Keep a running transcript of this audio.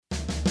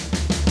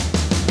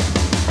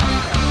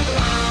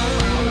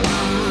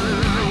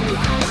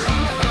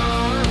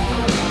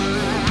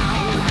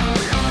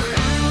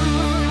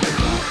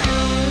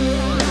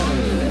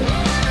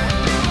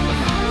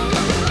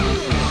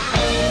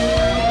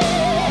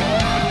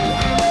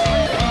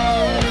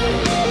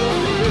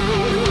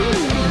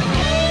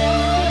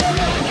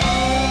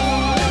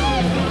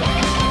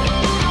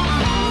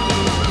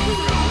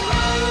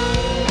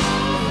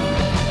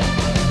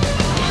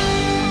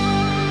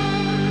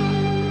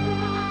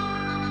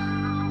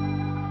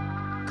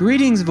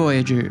Greetings,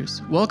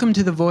 Voyagers. Welcome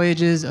to the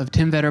Voyages of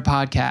Tim Vetter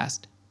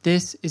podcast.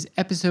 This is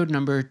episode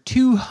number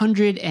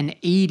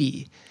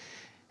 280.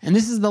 And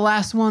this is the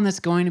last one that's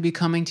going to be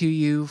coming to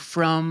you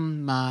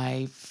from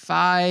my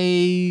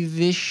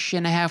 5-ish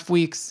and a half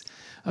weeks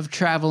of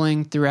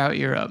traveling throughout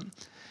Europe.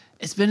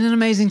 It's been an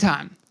amazing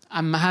time.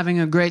 I'm having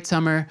a great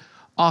summer,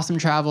 awesome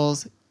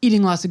travels,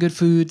 eating lots of good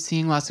food,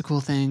 seeing lots of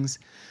cool things.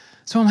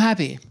 So I'm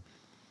happy.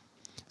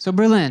 So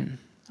Berlin.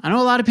 I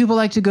know a lot of people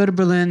like to go to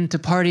Berlin to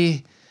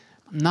party.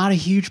 I'm not a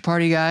huge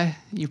party guy.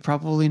 You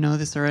probably know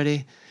this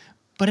already.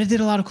 But I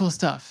did a lot of cool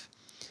stuff.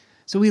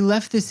 So we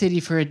left the city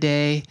for a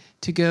day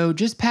to go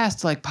just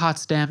past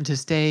Potsdam to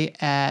stay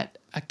at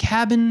a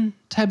cabin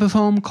type of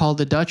home called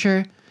the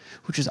Dutcher,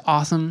 which is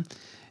awesome.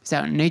 It's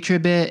out in nature a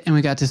bit, and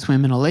we got to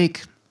swim in a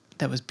lake.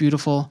 That was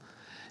beautiful.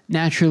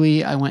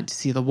 Naturally, I went to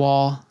see the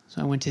wall.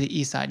 So I went to the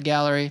East Side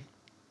Gallery.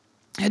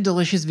 Had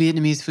delicious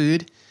Vietnamese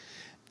food.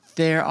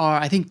 There are,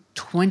 I think,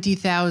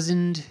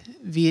 20,000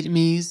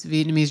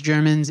 Vietnamese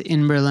Germans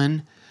in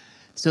Berlin.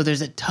 So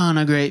there's a ton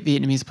of great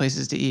Vietnamese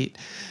places to eat.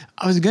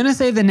 I was going to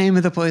say the name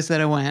of the place that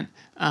I went.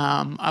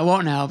 I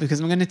won't now because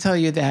I'm going to tell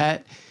you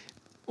that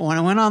when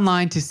I went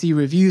online to see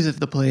reviews of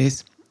the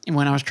place, and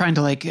when I was trying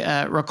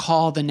to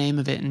recall the name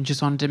of it and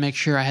just wanted to make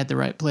sure I had the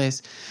right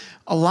place,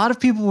 a lot of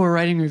people were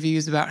writing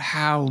reviews about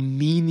how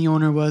mean the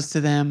owner was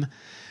to them.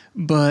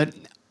 But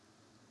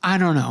I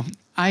don't know.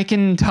 I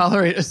can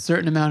tolerate a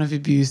certain amount of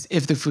abuse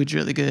if the food's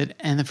really good,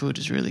 and the food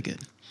is really good.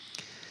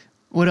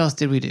 What else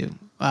did we do?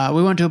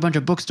 We went to a bunch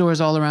of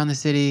bookstores all around the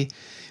city.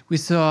 We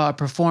saw a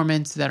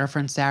performance that our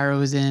friend Sarah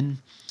was in.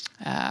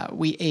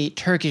 We ate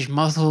Turkish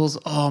mussels,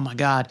 oh my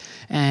God,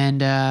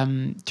 and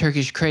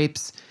Turkish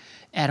crepes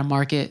at a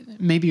market.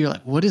 Maybe you're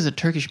like, what is a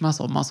Turkish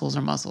mussel? Mussels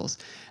are mussels.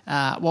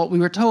 Well, we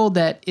were told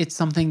that it's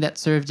something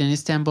that's served in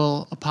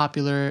Istanbul, a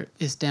popular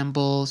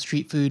Istanbul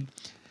street food.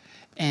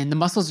 And the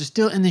mussels are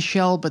still in the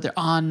shell, but they're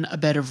on a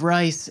bed of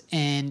rice,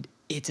 and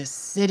it's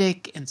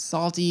acidic and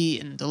salty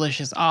and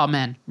delicious. Oh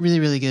man, really,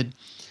 really good.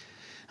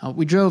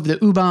 We drove the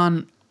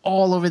U-Bahn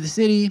all over the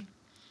city.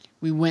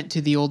 We went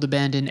to the old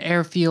abandoned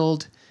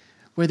airfield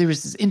where there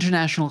was this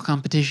international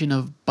competition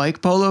of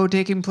bike polo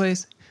taking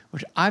place,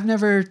 which I've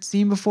never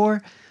seen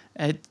before.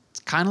 It's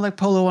kind of like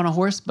polo on a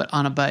horse, but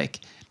on a bike.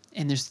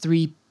 And there's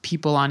 3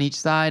 people on each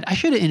side. I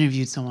should have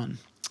interviewed someone.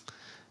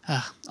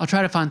 I'll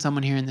try to find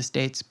someone here in the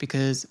States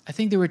because I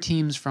think there were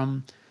teams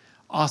from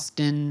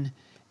Austin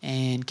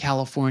and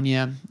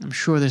California. I'm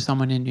sure there's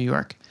someone in New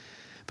York.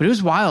 But it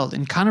was wild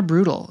and kind of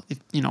brutal.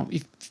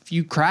 If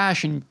you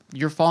crash and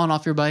you're falling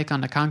off your bike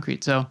onto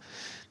concrete. So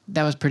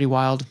that was pretty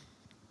wild.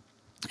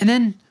 And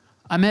then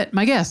I met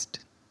my guest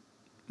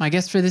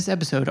for this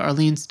episode,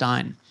 Arlene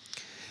Stein.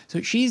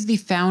 So she's the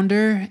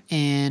founder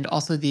and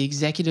also the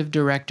executive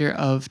director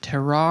of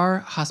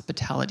Terrar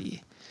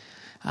Hospitality.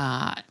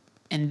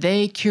 And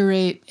they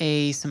curate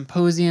a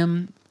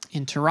symposium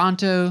in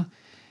Toronto,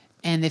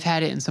 and they've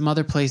had it in some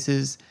other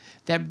places,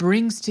 that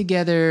brings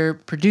together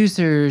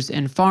producers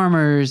and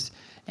farmers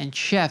and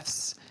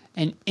chefs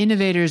and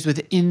innovators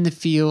within the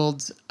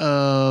fields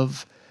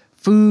of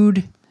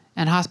food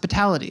and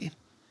hospitality.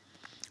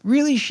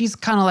 Really, she's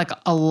kind of like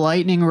a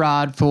lightning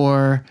rod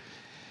for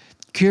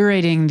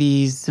curating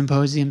these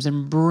symposiums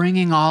and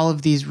bringing all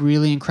of these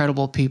really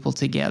incredible people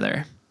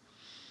together.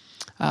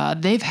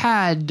 They've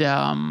had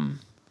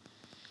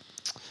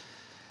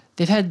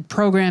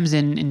programs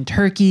in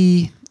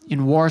Turkey,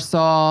 in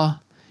Warsaw,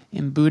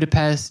 in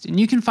Budapest, and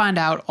you can find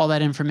out all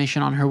that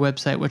information on her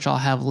website, which I'll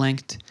have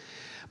linked.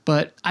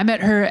 But I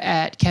met her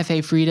at Cafe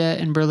Frida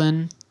in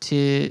Berlin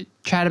to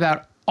chat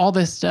about all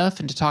this stuff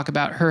and to talk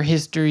about her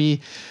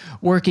history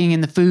working in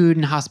the food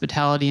and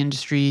hospitality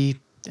industry,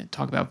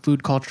 talk about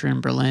food culture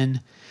in Berlin.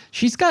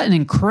 She's got an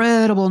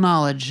incredible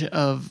knowledge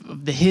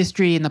of the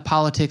history and the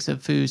politics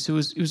of food, so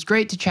it was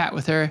great to chat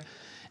with her.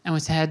 And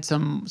we had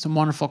some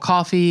wonderful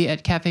coffee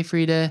at Cafe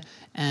Frida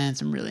and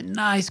some really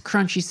nice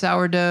crunchy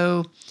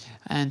sourdough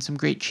and some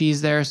great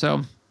cheese there.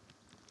 So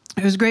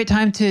it was a great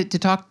time to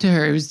talk to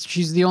her.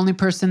 She's the only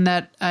person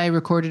that I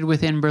recorded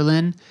with in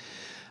Berlin.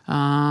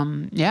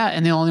 And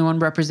the only one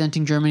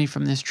representing Germany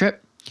from this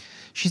trip.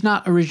 She's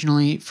not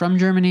originally from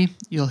Germany.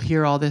 You'll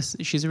hear all this.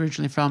 She's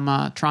originally from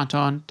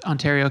Toronto,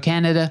 Ontario,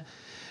 Canada.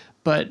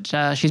 But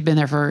she's been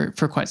there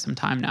for quite some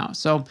time now.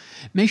 So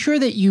make sure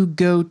that you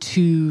go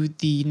to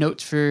the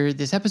notes for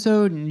this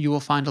episode, and you will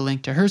find a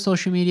link to her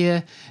social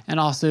media and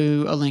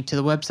also a link to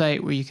the website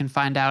where you can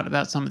find out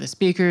about some of the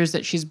speakers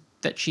that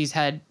she's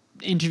had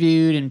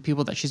interviewed and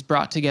people that she's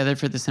brought together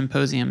for the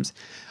symposiums.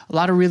 A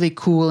lot of really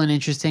cool and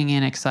interesting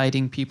and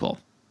exciting people.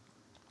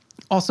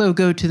 Also,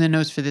 go to the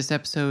notes for this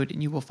episode,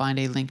 and you will find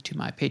a link to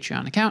my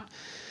Patreon account.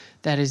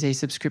 That is a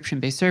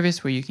subscription-based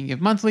service where you can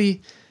give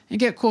monthly and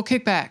get cool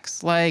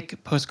kickbacks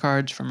like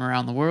postcards from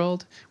around the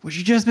world, which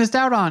you just missed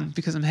out on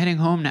because I'm heading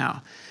home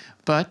now.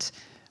 But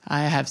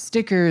I have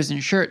stickers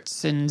and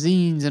shirts and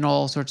zines and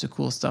all sorts of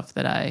cool stuff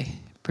that I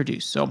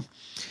produce. So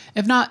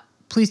if not,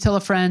 please tell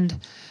a friend.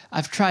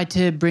 I've tried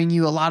to bring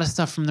you a lot of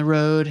stuff from the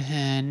road,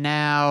 and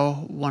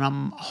now when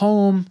I'm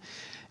home,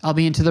 I'll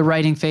be into the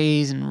writing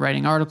phase and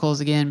writing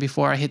articles again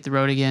before I hit the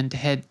road again to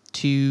head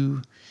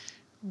to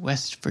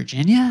West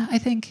Virginia, I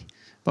think.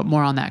 But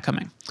more on that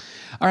coming.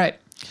 All right.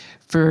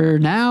 For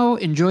now,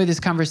 enjoy this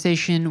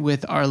conversation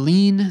with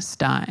Arlene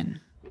Stein.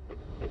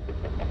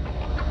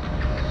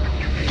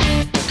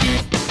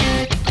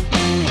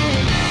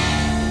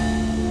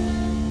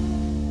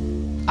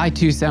 I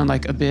too sound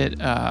like a bit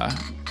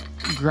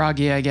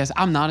groggy, I guess.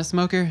 I'm not a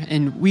smoker,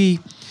 and we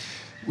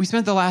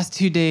spent the last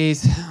 2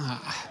 days.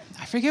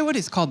 I forget what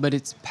it's called, but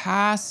it's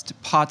past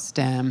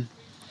Potsdam.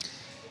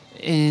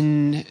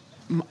 In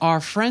our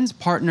friend's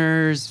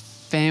partner's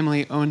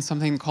family owns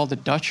something called a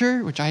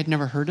Dutcher, which I had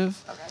never heard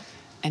of. Okay.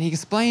 And he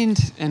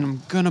explained, and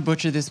I'm gonna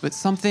butcher this, but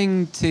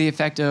something to the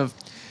effect of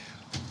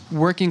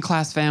working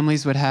class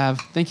families would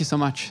have. Thank you so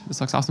much. This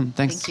looks awesome.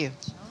 Thanks. Thank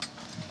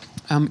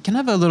you. Can I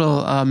have a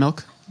little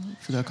milk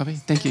for the coffee?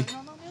 Thank you.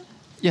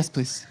 Yes,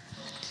 please.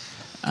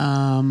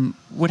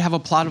 Would have a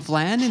plot of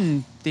land,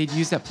 and they'd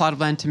use that plot of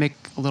land to make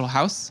a little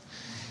house.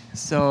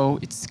 So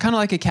it's kind of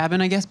like a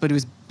cabin, I guess, but it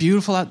was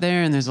beautiful out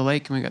there, and there's a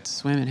lake, and we got to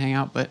swim and hang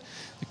out, but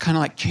they're kind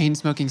of like chain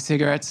smoking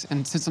cigarettes,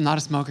 and since I'm not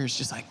a smoker, it's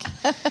just like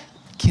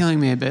killing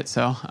me a bit,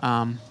 so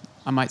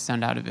I might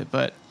sound out of it.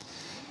 But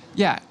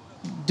yeah,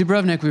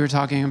 Dubrovnik, we were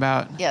talking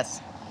about,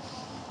 yes,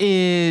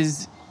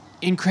 is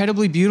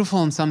incredibly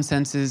beautiful in some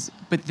senses,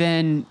 but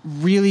then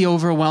really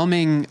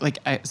overwhelming, like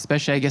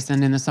especially I guess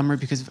then in the summer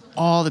because of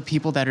all the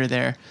people that are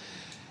there.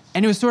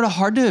 And it was sort of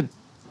hard to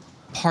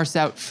parse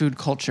out food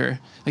culture.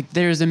 Like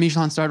there's a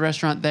Michelin-starred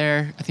restaurant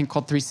there, I think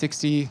called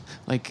 360,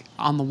 like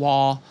on the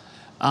wall.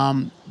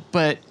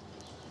 But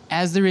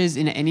as there is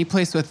in any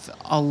place with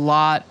a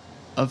lot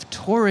of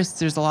tourists,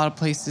 there's a lot of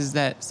places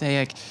that say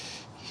like,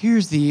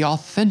 here's the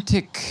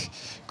authentic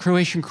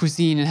Croatian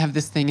cuisine and have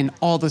this thing, and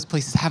all those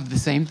places have the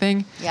same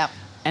thing. Yeah.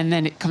 And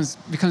then it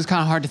becomes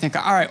kind of hard to think,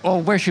 all right,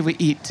 well, where should we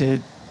eat to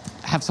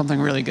have something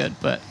really good?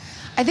 But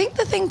I think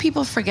the thing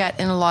people forget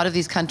in a lot of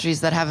these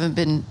countries that haven't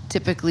been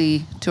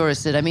typically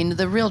touristed, I mean,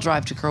 the real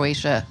drive to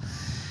Croatia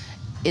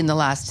in the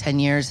last 10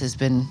 years has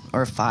been,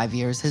 or 5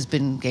 years, has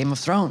been Game of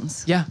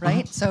Thrones. Yeah.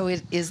 Right? So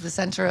it is the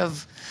center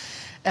of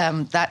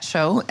that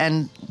show,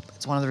 and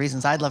it's one of the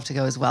reasons I'd love to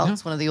go as well. Yeah.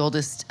 It's one of the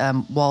oldest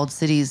walled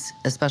cities,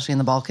 especially in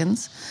the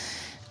Balkans.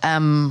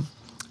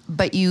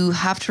 But you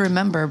have to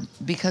remember,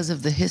 because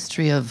of the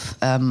history of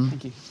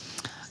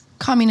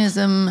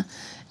communism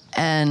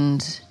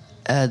and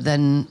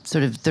then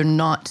sort of they're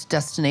not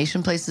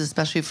destination places,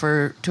 especially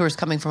for tourists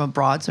coming from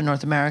abroad, so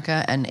North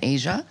America and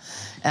Asia.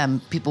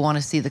 People want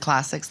to see the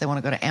classics. They want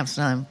to go to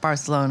Amsterdam,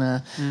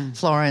 Barcelona,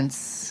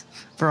 Florence,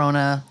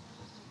 Verona.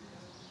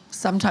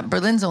 Sometimes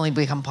Berlin's only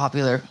become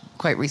popular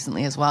quite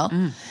recently as well.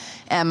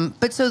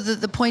 But so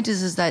the point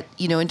is that,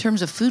 you know, in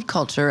terms of food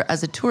culture,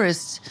 as a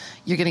tourist,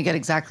 you're going to get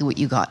exactly what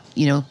you got.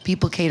 You know,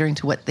 people catering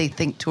to what they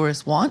think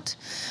tourists want,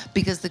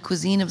 because the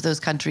cuisine of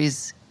those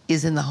countries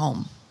is in the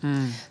home.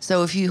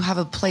 So if you have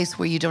a place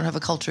where you don't have a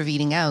culture of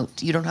eating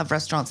out, you don't have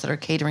restaurants that are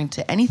catering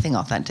to anything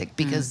authentic,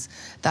 because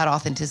that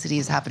authenticity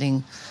is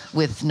happening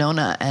with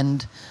Nona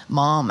and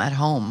Mom at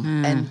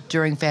home and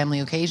during family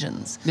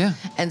occasions. Yeah.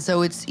 And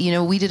so it's, you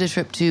know, we did a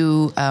trip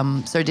to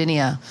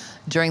Sardinia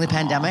during the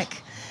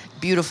pandemic.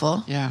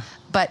 Beautiful. Yeah.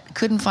 But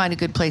couldn't find a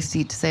good place to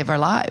eat to save our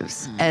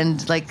lives.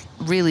 And like,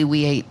 really,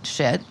 we ate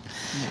shit.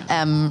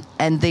 Yeah.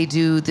 And they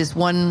do this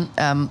one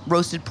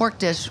roasted pork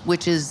dish,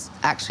 which is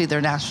actually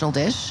their national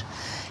dish.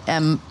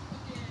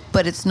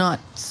 But it's not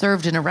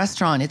served in a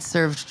restaurant. It's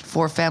served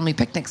for family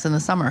picnics in the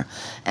summer.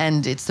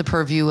 And it's the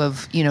purview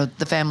of, you know,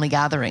 the family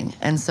gathering.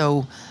 And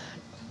so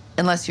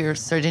unless you're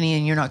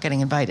Sardinian, you're not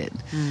getting invited.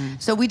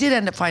 So we did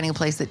end up finding a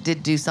place that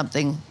did do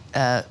something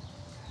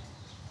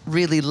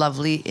really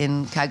lovely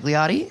in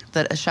Cagliari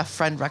that a chef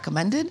friend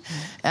recommended.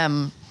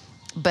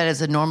 But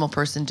as a normal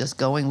person just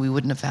going, we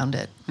wouldn't have found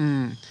it.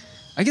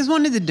 I guess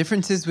one of the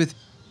differences with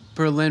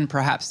Berlin,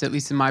 perhaps, at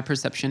least in my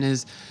perception,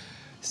 is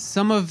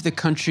some of the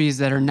countries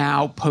that are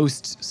now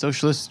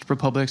post-socialist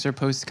republics or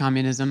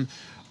post-communism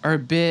are a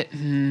bit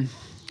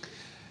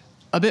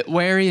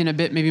wary and a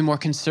bit maybe more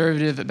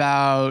conservative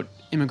about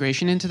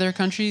immigration into their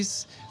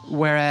countries,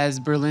 whereas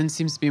Berlin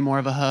seems to be more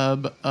of a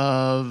hub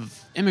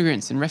of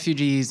immigrants and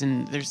refugees,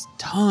 and there's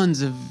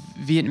tons of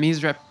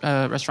Vietnamese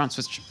restaurants,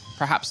 which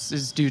perhaps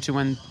is due to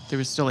when there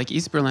was still like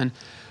East Berlin.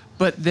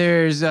 But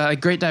there's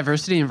great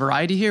diversity and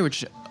variety here,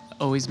 which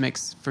always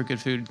makes for good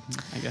food,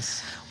 I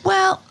guess.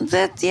 Well,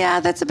 that's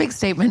a big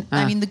statement.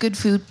 I mean, the good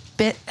food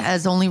bit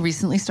has only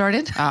recently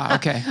started.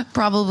 Okay.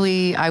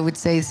 Probably, I would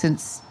say,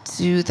 since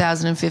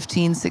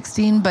 2015,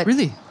 16. But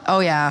really? Oh,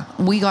 yeah.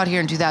 We got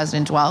here in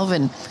 2012,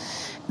 and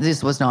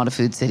this was not a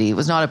food city. It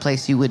was not a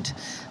place you would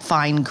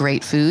find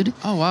great food.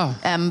 Oh, wow.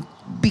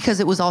 Because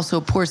it was also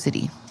a poor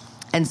city.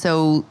 And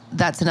so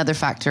that's another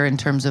factor in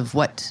terms of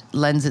what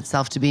lends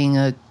itself to being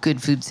a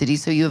good food city.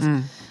 So you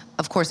have,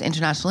 of course,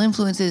 international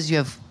influences. You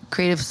have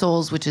creative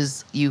souls, which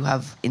is you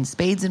have in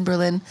spades in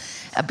Berlin.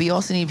 But you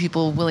also need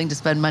people willing to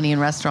spend money in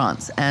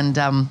restaurants. And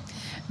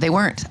they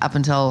weren't up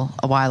until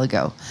a while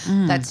ago.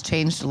 That's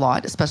changed a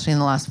lot, especially in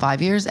the last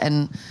 5 years.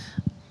 And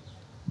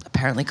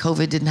apparently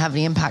COVID didn't have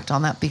any impact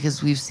on that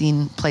because we've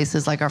seen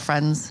places like our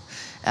friends,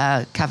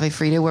 Cafe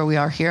Frida, where we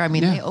are here. I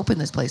mean, they opened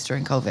this place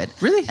during COVID.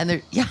 Really? And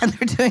they're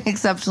doing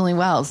exceptionally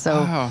well.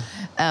 So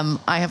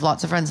I have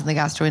lots of friends in the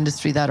gastro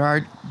industry that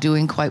are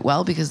doing quite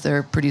well because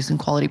they're producing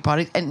quality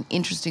product and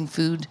interesting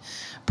food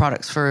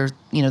products for,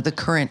 the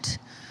current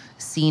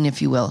scene,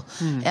 if you will.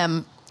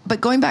 But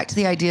going back to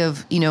the idea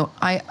of,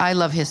 I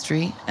love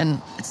history,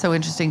 and it's so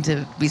interesting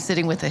to be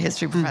sitting with a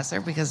history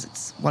professor because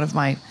it's one of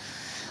my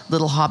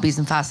little hobbies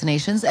and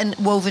fascinations, and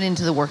woven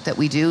into the work that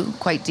we do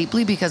quite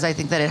deeply, because I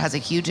think that it has a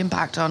huge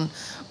impact on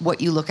what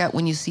you look at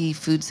when you see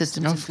food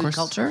systems and food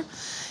culture.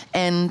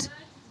 And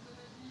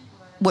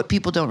what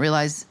people don't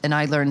realize, and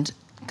I learned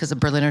because a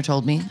Berliner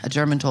told me, a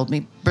German told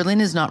me,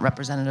 Berlin is not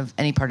representative of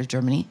any part of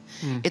Germany.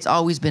 It's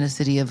always been a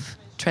city of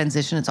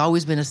transition. It's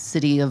always been a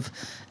city of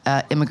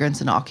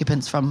immigrants and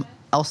occupants from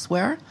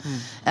elsewhere.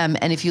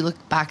 And if you look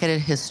back at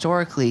it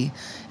historically,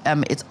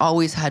 it's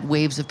always had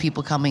waves of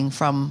people coming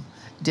from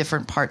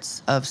different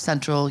parts of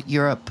Central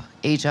Europe,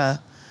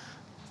 Asia,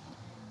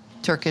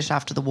 Turkish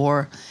after the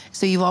war.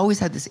 So you've always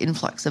had this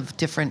influx of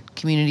different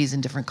communities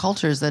and different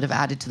cultures that have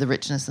added to the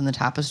richness and the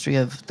tapestry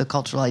of the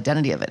cultural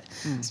identity of it.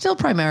 Still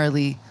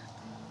primarily,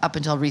 up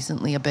until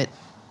recently, a bit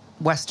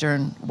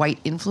Western white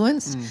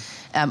influenced,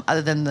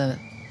 other than the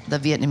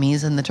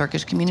Vietnamese and the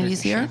Turkish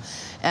communities here.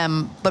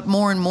 But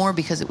more and more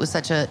because it was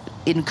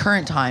in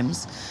current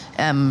times,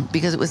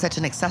 because it was such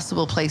an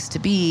accessible place to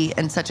be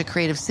and such a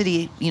creative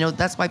city,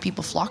 that's why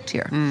people flocked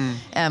here.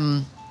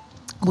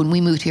 When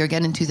we moved here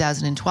again in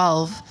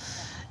 2012,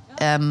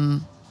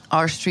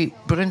 our street,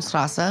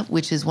 Brunnenstrasse,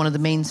 which is one of the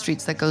main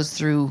streets that goes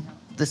through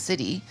the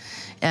city,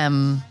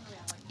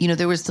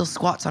 there were still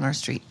squats on our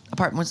street.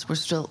 Apartments were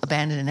still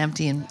abandoned and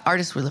empty, and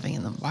artists were living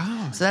in them.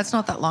 Wow. So that's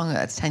not that long ago.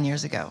 That's 10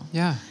 years ago.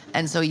 Yeah.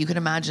 And so you can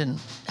imagine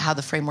how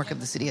the framework of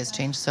the city has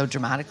changed so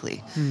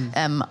dramatically.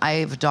 I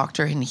have a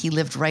doctor, and he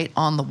lived right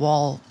on the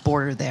wall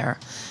border there.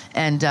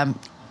 And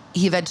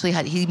he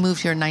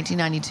moved here in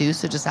 1992,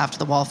 so just after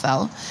the wall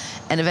fell.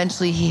 And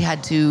eventually he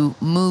had to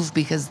move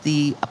because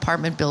the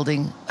apartment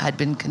building had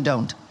been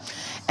condoned.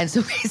 And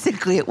so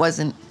basically it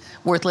wasn't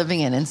worth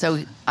living in. And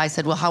so I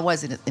said, well, how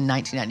was it in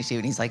 1992?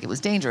 And he's like, it was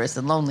dangerous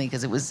and lonely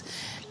because it was,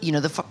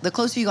 the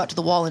closer you got to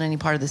the wall in any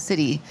part of the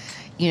city,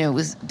 it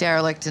was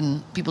derelict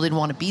and people didn't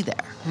want to be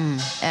there.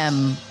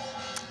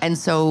 And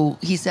so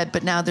he said,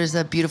 but now there's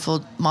a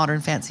beautiful,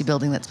 modern, fancy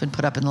building that's been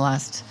put up in the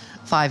last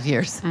 5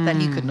 years that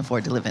he couldn't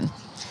afford to live in.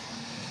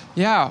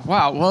 Yeah,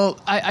 wow. Well,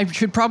 I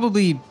should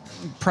probably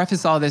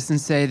preface all this and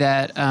say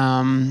that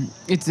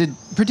it's a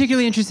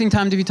particularly interesting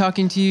time to be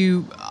talking to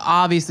you.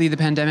 Obviously, the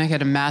pandemic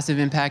had a massive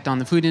impact on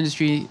the food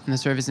industry and the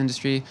service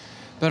industry,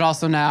 but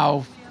also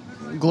now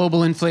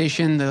global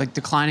inflation, the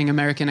declining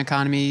American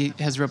economy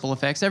has ripple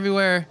effects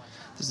everywhere.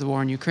 There's the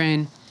war in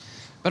Ukraine.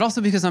 But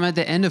also because I'm at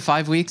the end of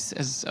 5 weeks,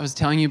 as I was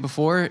telling you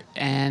before,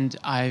 and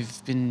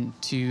I've been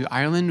to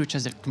Ireland, which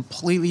has a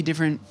completely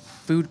different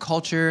food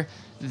culture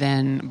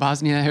than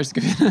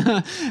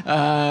Bosnia-Herzegovina,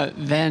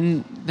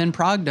 than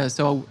Prague does.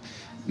 So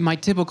my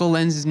typical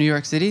lens is New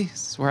York City.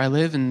 This is where I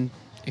live and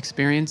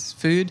experience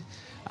food.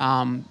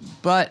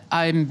 But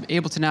I'm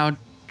able to now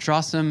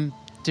draw some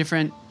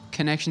different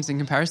connections and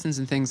comparisons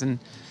and things and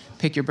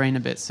pick your brain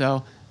a bit.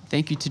 So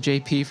thank you to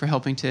JP for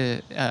helping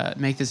to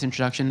make this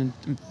introduction.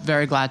 I'm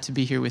very glad to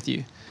be here with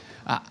you.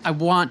 I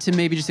want to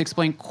maybe just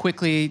explain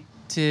quickly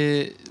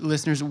to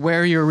listeners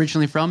where you're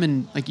originally from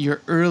and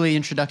your early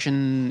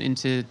introduction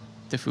into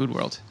the food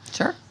world.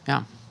 Sure.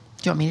 Yeah.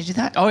 Do you want me to do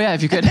that? Oh, yeah,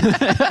 if you could.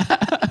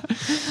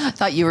 I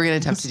thought you were going to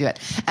attempt to do it.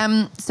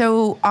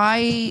 So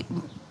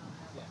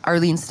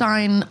Arlene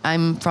Stein,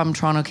 I'm from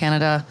Toronto,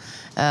 Canada,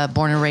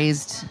 born and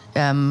raised.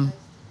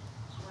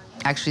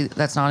 Actually,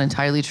 that's not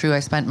entirely true.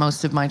 I spent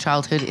most of my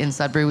childhood in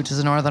Sudbury, which is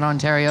a Northern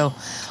Ontario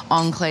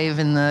enclave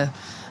in the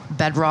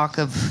bedrock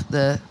of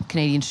the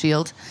Canadian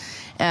Shield.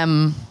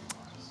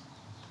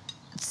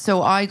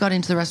 So I got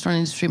into the restaurant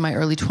industry in my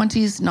early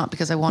 20s, not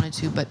because I wanted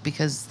to, but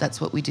because that's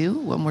what we do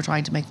when we're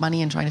trying to make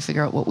money and trying to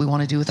figure out what we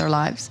want to do with our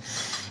lives.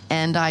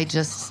 And I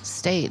just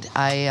stayed.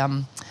 I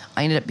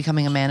ended up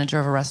becoming a manager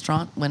of a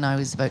restaurant when I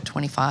was about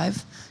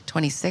 25,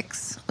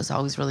 26. I was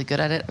always really good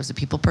at it. I was a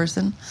people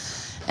person.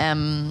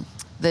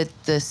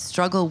 The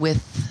struggle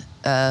with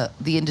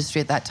the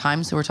industry at that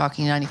time, so we're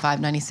talking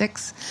 95,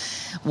 96,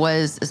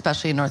 was,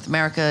 especially in North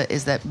America,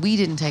 is that we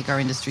didn't take our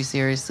industry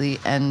seriously,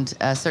 and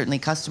certainly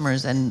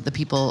customers and the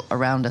people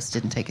around us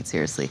didn't take it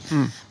seriously.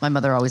 My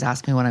mother always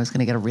asked me when I was going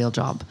to get a real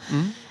job.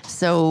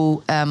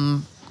 So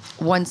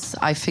once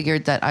I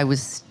figured that I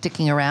was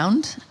sticking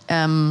around,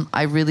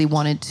 I really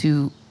wanted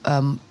to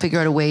figure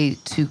out a way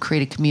to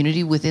create a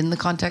community within the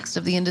context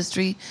of the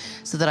industry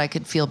so that I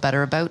could feel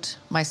better about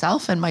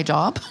myself and my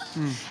job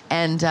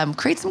and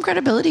create some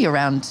credibility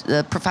around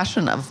the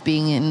profession of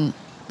being in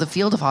the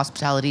field of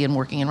hospitality and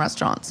working in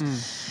restaurants.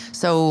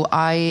 So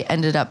I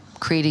ended up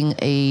creating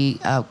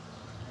a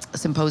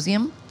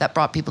symposium that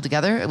brought people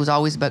together. It was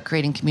always about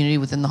creating community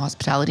within the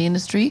hospitality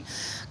industry,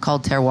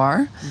 called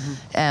terroir,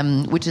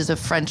 which is a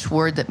French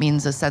word that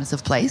means a sense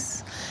of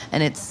place.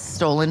 and it's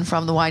stolen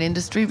from the wine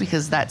industry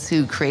because that's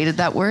who created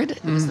that word.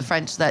 It was the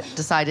French that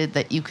decided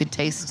that you could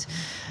taste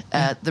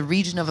the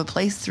region of a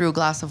place through a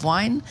glass of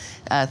wine,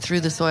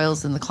 through the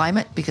soils and the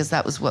climate, because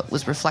that was what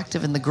was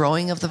reflective in the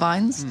growing of the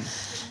vines.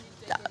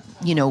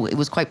 You know, it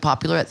was quite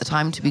popular at the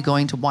time to be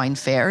going to wine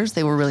fairs.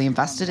 They were really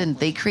invested, and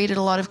they created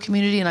a lot of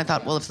community. And I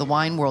thought, well, if the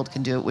wine world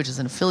can do it, which is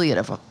an affiliate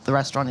of the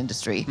restaurant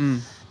industry,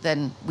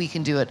 then we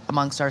can do it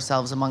amongst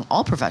ourselves, among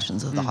all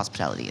professions of the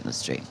hospitality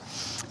industry.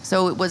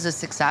 So it was a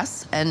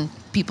success, and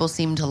people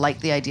seemed to like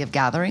the idea of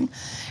gathering.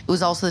 It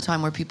was also the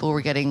time where people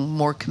were getting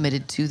more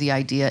committed to the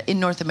idea, in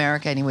North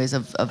America anyways,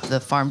 of the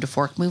farm to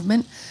fork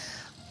movement.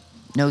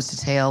 Nose to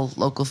tail,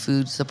 local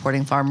food,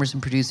 supporting farmers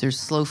and producers.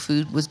 Slow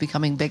food was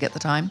becoming big at the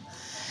time.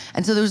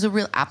 And so there was a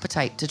real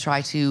appetite to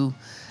try to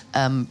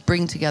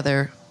bring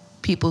together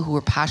people who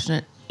were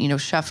passionate, you know,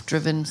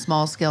 chef-driven,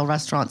 small-scale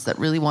restaurants that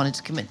really wanted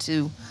to commit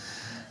to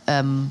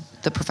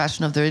the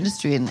profession of their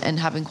industry and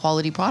having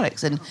quality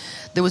products. And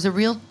there was a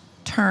real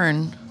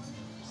turn.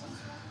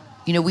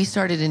 You know, we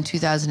started in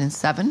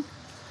 2007.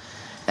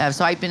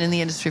 So I'd been in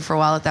the industry for a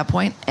while at that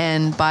point.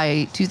 And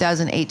by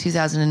 2008,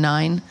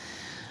 2009,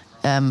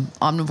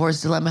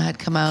 Omnivore's Dilemma had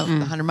come out, the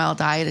 100 Mile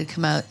Diet had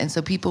come out. And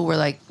so people were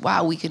like,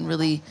 wow, we can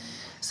really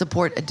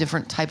support a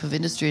different type of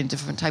industry and a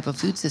different type of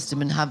food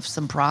system and have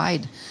some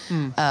pride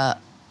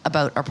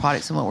about our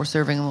products and what we're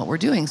serving and what we're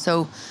doing.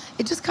 So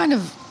it just kind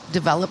of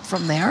developed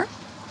from there.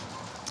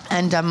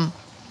 And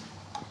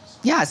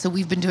yeah, so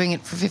we've been doing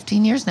it for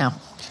 15 years now.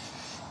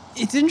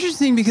 It's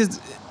interesting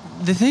because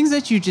the things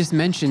that you just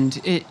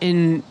mentioned,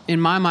 in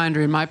my mind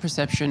or in my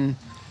perception,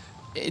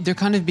 they're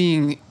kind of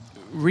being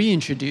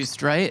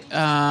reintroduced, right?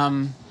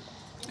 And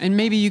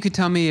maybe you could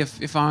tell me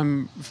if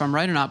I'm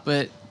right or not,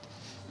 but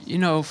you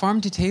know,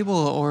 farm to table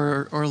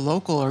or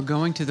local or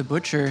going to the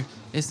butcher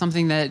is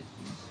something that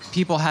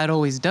people had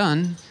always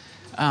done.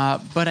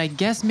 But I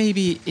guess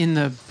maybe in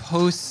the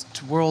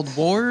post-World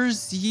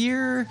Wars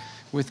year,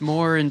 with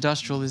more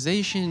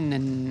industrialization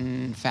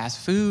and fast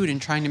food and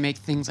trying to make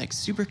things like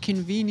super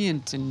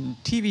convenient and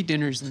TV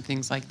dinners and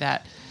things like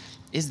that,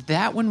 is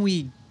that when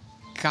we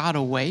got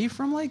away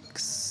from like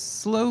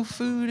slow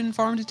food and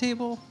farm to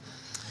table?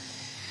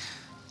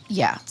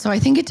 Yeah. So I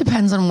think it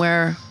depends on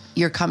where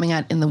you're coming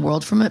at in the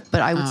world from it.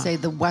 But I would say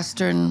the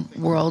Western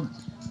world,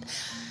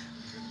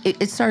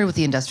 it started with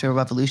the Industrial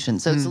Revolution.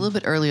 So it's a little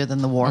bit earlier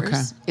than the wars.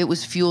 Okay. It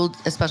was fueled,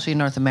 especially in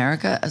North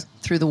America,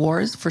 through the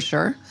wars, for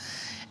sure,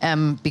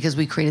 because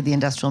we created the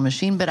industrial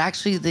machine. But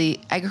actually the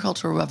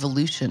Agricultural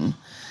Revolution,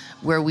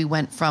 where we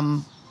went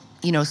from,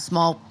 you know,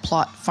 small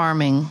plot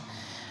farming,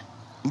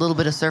 a little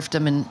bit of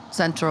serfdom in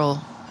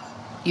Central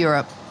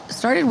Europe,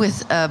 started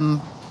with,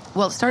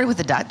 it started with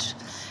the Dutch.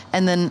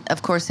 And then,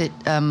 of course, it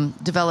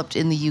developed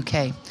in the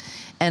UK.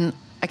 And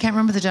I can't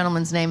remember the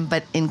gentleman's name,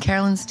 but in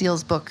Carolyn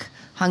Steele's book,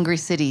 Hungry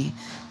City,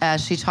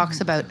 she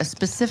talks about a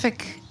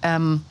specific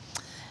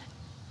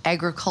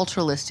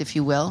agriculturalist, if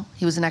you will.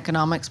 He was an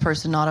economics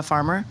person, not a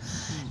farmer.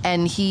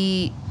 And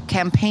he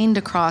campaigned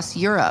across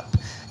Europe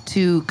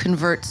to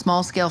convert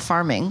small-scale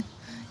farming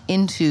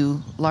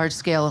into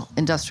large-scale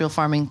industrial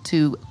farming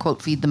to,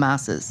 quote, feed the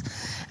masses,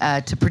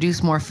 to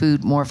produce more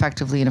food more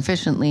effectively and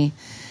efficiently,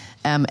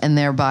 and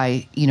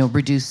thereby, you know,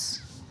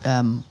 reduce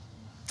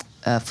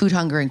food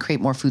hunger and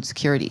create more food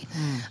security.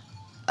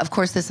 Of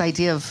course, this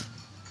idea of,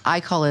 I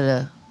call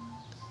it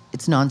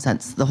it's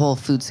nonsense, the whole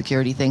food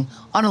security thing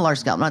on a large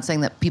scale. I'm not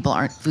saying that people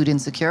aren't food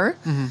insecure,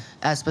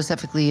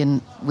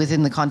 specifically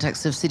within the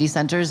context of city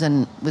centers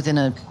and within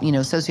a, you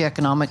know,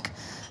 socioeconomic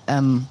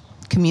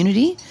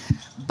community.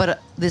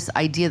 But this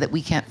idea that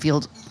we can't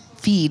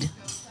feed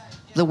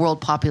the world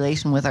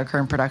population with our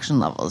current production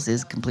levels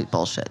is complete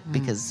bullshit,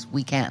 because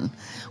we can.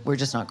 We're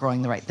just not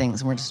growing the right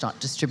things, and we're just not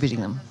distributing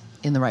them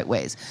in the right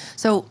ways.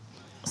 So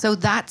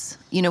that's,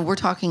 you know, we're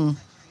talking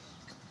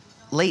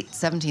late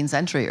 17th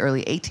century,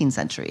 early 18th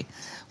century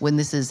when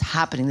this is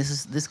happening.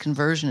 This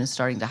conversion is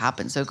starting to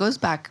happen. So it goes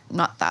back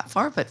not that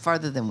far, but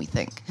farther than we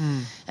think.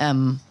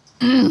 And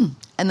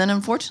then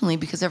unfortunately,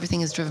 because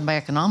everything is driven by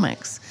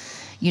economics,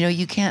 you know,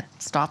 you can't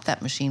stop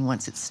that machine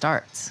once it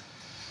starts.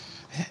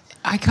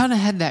 I kind of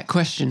had that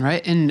question,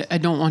 right? And I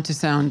don't want to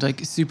sound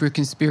like super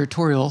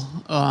conspiratorial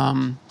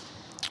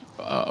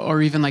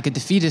or even like a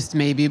defeatist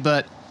maybe,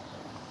 but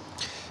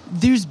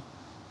there's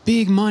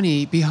big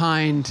money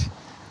behind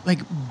like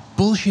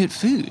bullshit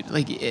food.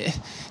 Like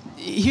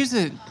here's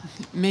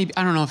maybe,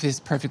 I don't know if this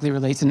perfectly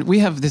relates, and we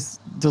have this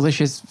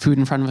delicious food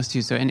in front of us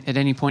too, so at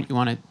any point you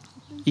want to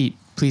eat,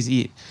 please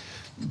eat.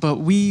 But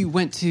we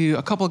went to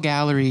a couple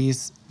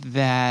galleries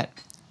that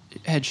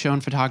had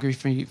shown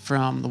photography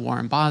from the war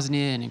in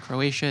Bosnia and in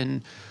Croatia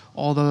and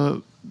all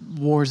the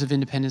wars of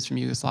independence from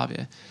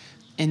Yugoslavia.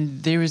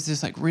 And there was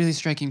this like really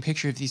striking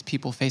picture of these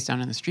people face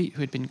down in the street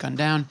who had been gunned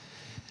down.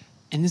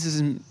 And this is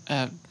in,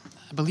 I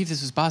believe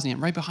this was Bosnia.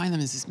 And right behind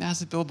them is this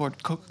massive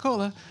billboard,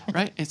 Coca-Cola,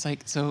 right? It's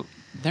like, so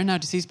they're now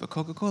deceased, but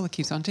Coca-Cola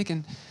keeps on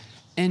ticking.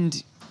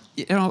 And,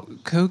 you know,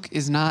 Coke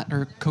is not,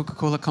 or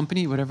Coca-Cola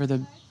Company, whatever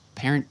the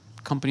parent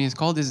company is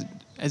called,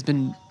 has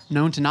been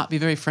known to not be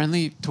very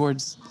friendly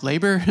towards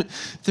labor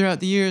throughout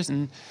the years.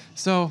 And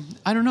so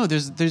I don't know,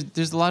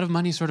 there's a lot of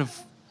money sort of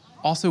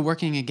also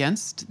working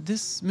against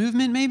this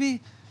movement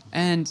maybe.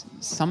 And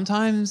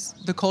sometimes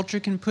the culture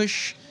can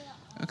push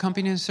a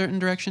company in a certain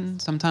direction.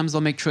 Sometimes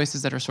they'll make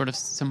choices that are sort of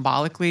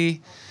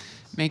symbolically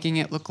making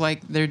it look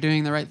like they're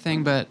doing the right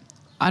thing. But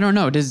I don't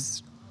know,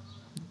 does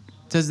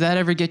that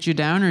ever get you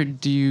down, or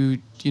do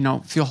you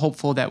feel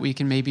hopeful that we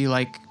can maybe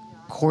like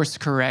course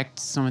correct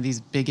some of these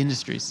big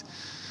industries?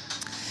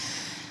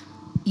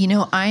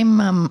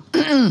 I'm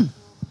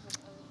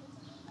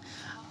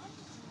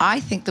I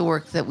think the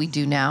work that we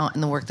do now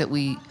and the work that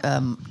we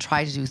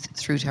try to do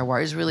through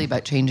Terroir is really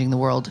about changing the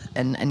world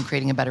and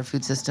creating a better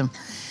food system.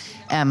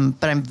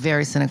 But I'm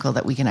very cynical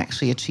that we can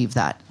actually achieve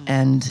that.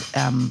 And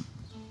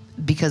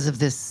because of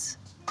this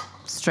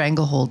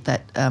stranglehold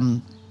that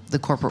the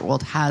corporate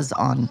world has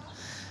on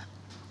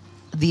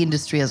the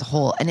industry as a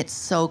whole. And it's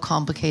so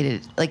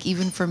complicated. Like,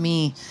 even for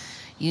me,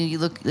 you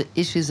look at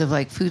issues of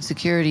like food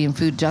security and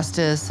food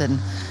justice and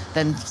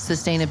then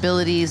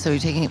sustainability. So you're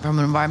taking it from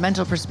an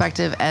environmental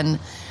perspective. And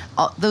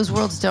those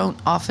worlds don't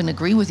often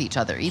agree with each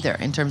other either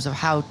in terms of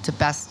how to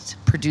best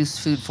produce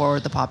food for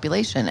the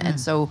population. And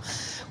so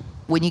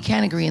when you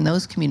can't agree in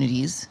those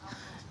communities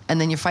and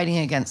then you're fighting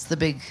against the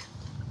big,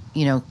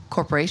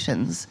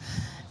 corporations,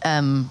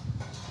 I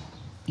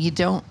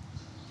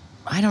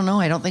don't know.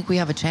 I don't think we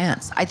have a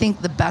chance. I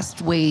think the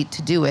best way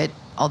to do it,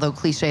 although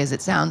cliche as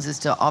it sounds, is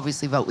to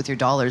obviously vote with your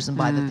dollars and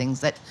buy the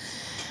things that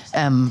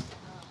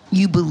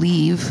you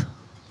believe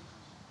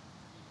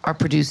are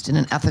produced in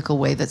an ethical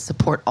way that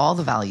support all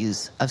the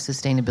values of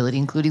sustainability,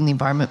 including the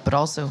environment, but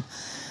also,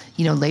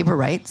 labor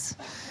rights.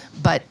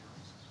 But,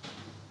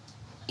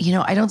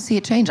 I don't see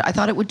it change. I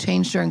thought it would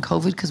change during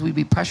COVID because we'd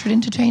be pressured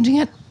into changing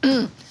it.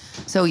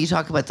 So you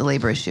talk about the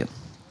labor issue.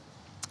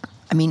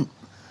 I mean,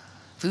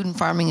 food and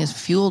farming is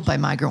fueled by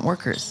migrant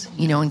workers.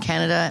 In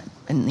Canada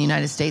and the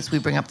United States, we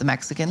bring up the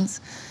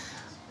Mexicans.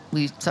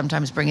 We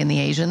sometimes bring in the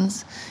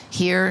Asians.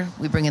 Here,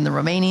 we bring in the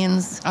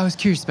Romanians. I was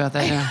curious about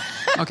that, yeah.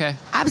 Okay.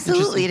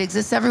 Absolutely, it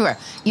exists everywhere.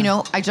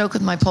 I joke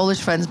with my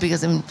Polish friends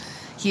because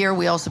here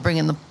we also bring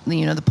in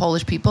the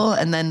Polish people,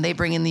 and then they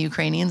bring in the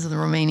Ukrainians and the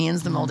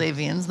Romanians, the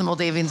Moldavians. The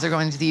Moldavians are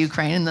going to the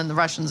Ukraine, and then the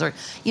Russians are,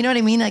 you know what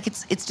I mean? Like,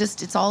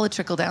 it's all a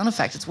trickle-down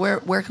effect. It's where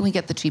can we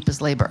get the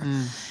cheapest labor?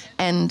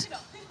 And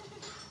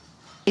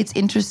it's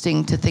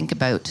interesting to think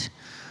about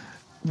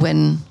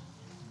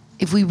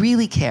if we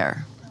really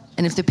care,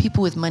 and if the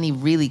people with money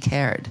really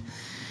cared,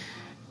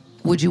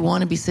 would you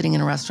want to be sitting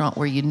in a restaurant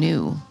where you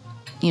knew,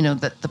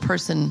 that the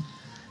person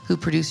who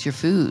produced your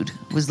food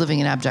was living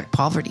in abject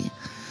poverty?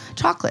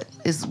 Chocolate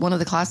is one of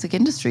the classic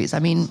industries. I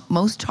mean,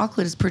 most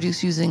chocolate is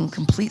produced using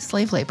complete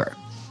slave labor.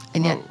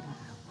 And yet,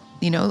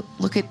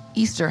 look at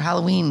Easter,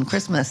 Halloween,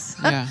 Christmas.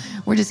 Yeah.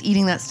 We're just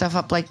eating that stuff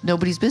up like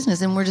nobody's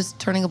business, and we're just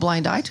turning a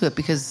blind eye to it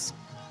because...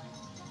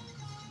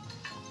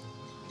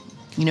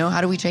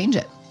 how do we change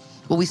it?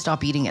 Well, we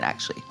stop eating it,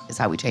 actually, is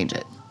how we change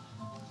it.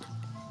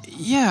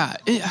 Yeah.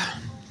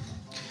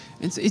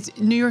 It's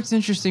New York's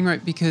interesting,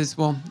 right? Because,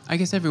 well, I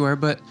guess everywhere,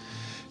 but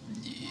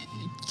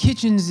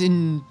kitchens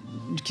and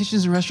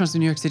restaurants in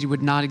New York City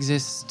would not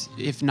exist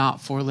if not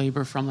for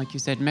labor from, like you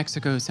said,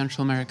 Mexico,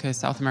 Central America,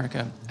 South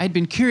America. I'd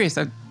been curious.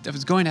 I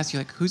was going to ask you,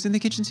 like, who's in the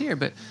kitchens here?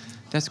 But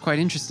that's quite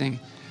interesting.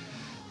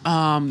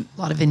 A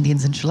lot of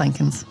Indians and Sri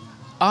Lankans.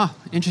 Ah,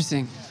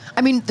 interesting.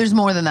 I mean, there's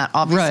more than that,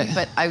 obviously, right.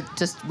 But I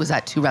just was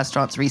at 2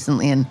 restaurants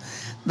recently, and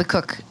the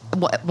cook,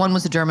 one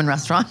was a German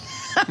restaurant,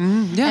 yeah.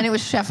 and it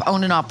was chef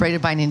owned and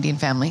operated by an Indian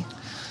family.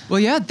 Well,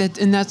 yeah,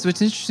 that's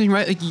what's interesting,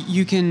 right? Like,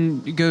 you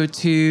can go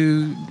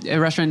to a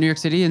restaurant in New York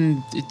City,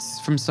 and it's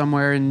from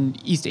somewhere in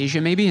East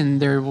Asia, maybe,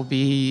 and there will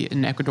be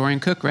an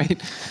Ecuadorian cook,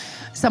 right?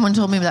 Someone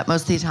told me that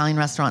most of the Italian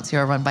restaurants here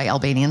are run by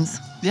Albanians.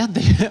 Yeah,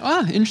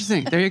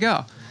 interesting. There you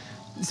go.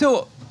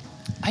 So,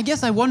 I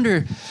guess I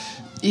wonder,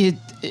 it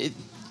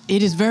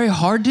is very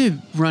hard to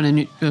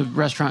run a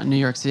restaurant in New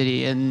York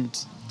City, and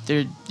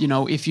there,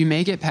 if you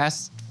make it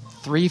past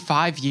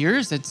 3-5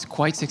 years, it's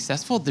quite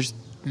successful. There's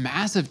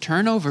massive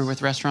turnover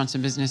with restaurants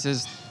and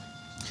businesses.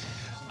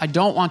 I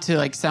don't want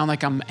to sound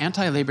like I'm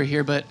anti-labor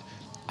here, but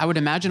I would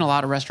imagine a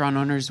lot of restaurant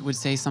owners would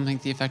say something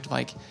to the effect of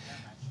like,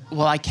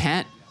 well, I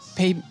can't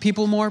pay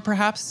people more,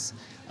 perhaps.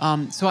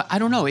 So I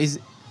don't know. Is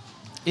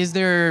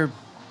there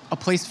a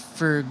place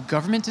for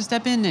government to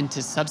step in and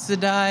to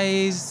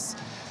subsidize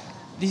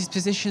these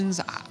positions?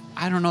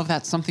 I don't know if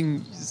that's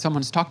something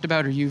someone's talked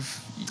about or you've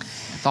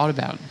thought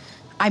about.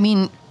 I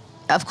mean,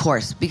 of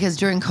course, because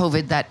during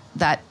COVID,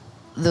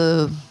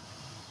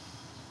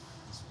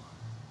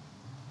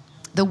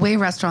 the way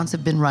restaurants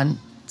have been run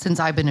since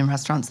I've been in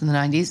restaurants in the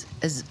 90s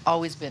has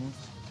always been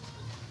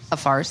a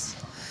farce.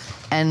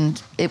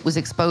 And it was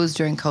exposed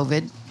during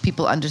COVID.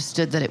 People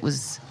understood that it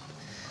was,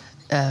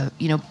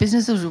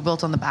 businesses were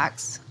built on the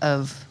backs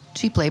of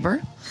cheap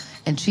labor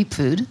and cheap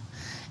food,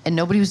 and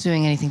nobody was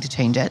doing anything to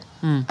change it.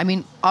 I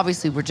mean,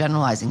 obviously, we're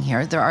generalizing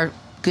here. There are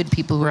good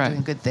people who are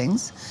doing good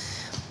things.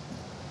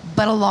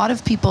 But a lot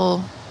of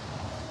people,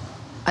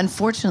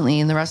 unfortunately,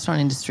 in the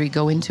restaurant industry,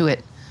 go into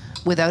it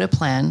without a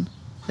plan.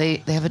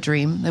 They have a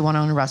dream. They want to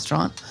own a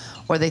restaurant,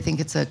 or they think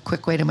it's a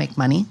quick way to make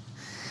money.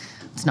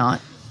 It's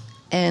not.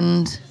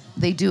 And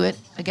they do it,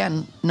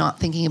 again, not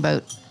thinking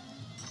about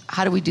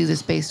how do we do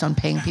this based on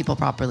paying people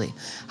properly?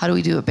 How do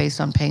we do it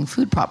based on paying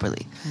food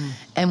properly?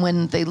 And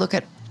when they look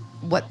at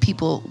what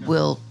people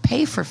will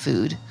pay for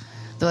food,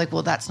 they're like,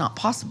 well, that's not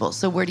possible.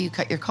 So where do you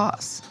cut your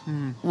costs?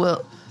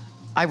 Well,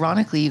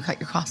 ironically, you cut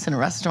your costs in a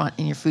restaurant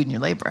in your food and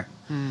your labor.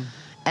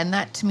 And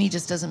that to me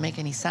just doesn't make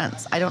any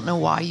sense. I don't know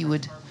why you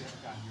would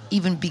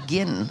even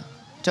begin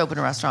to open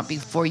a restaurant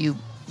before you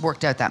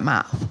worked out that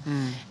math.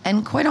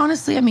 And quite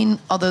honestly, I mean,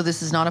 although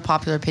this is not a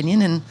popular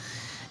opinion, and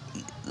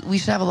we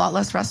should have a lot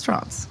less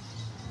restaurants.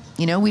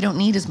 You know, we don't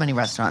need as many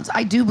restaurants.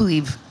 I do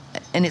believe,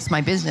 and it's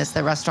my business,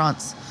 that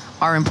restaurants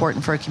are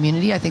important for a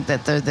community. I think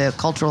that they're the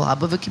cultural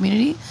hub of a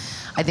community.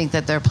 I think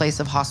that they're a place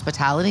of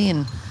hospitality,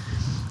 and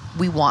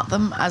we want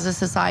them as a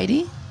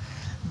society.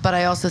 But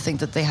I also think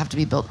that they have to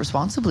be built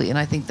responsibly, and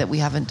I think that we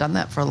haven't done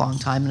that for a long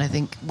time. And I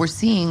think we're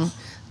seeing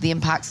the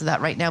impacts of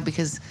that right now,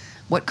 because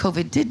what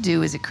COVID did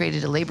do is it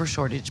created a labor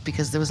shortage,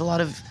 because there was a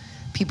lot of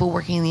people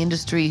working in the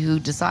industry who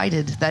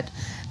decided that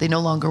they no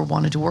longer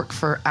wanted to work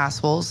for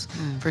assholes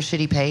for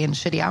shitty pay and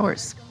shitty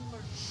hours.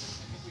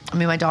 I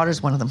mean, my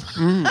daughter's one of them.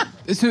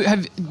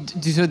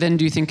 So then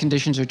do you think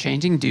conditions are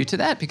changing due to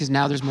that? Because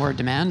now there's more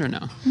demand, or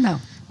no? No.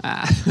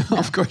 No.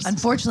 Of course.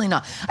 Unfortunately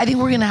not. I think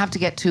we're going to have to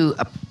get to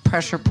a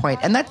pressure point.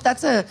 And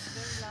that's a...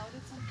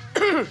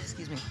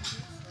 excuse me.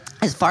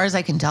 As far as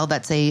I can tell,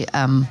 that's a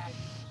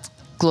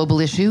global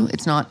issue.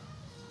 It's not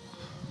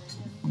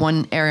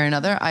one area or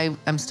another.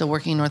 I'm still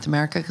working in North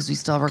America because we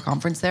still have our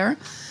conference there,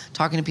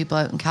 talking to people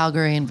out in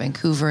Calgary and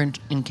Vancouver and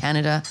in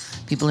Canada,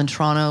 people in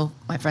Toronto,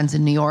 my friends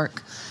in New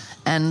York,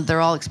 and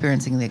they're all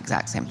experiencing the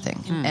exact same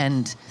thing.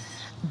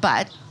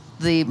 But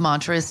the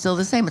mantra is still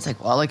the same. It's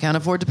like, well, I can't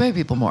afford to pay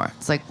people more.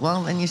 It's like,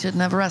 well, then you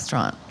shouldn't have a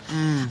restaurant.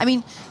 I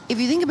mean, if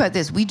you think about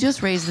this, we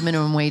just raised the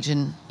minimum wage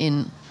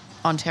in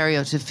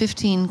Ontario to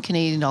 15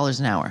 Canadian dollars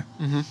an hour.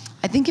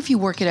 I think if you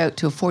work it out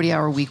to a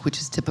 40-hour week, which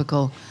is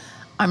typical,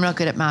 I'm not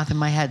good at math in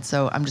my head,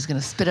 so I'm just going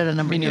to spit out a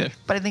number here.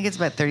 But I think it's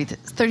about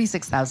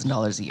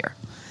 $36,000 a year.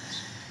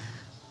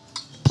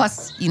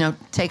 Plus, you know,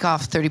 take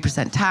off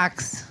 30%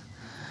 tax.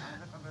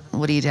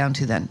 What are you down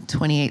to then?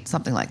 28,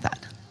 something like that.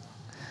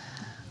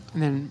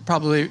 And then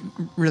probably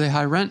really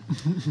high rent.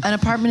 An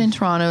apartment in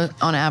Toronto,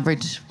 on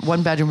average,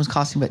 one bedroom was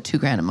costing about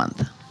 $2,000 a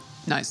month.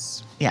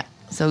 Nice. Yeah.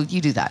 So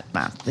you do that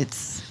math.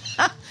 It's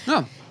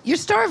Oh. You're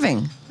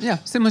starving. Yeah.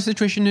 Similar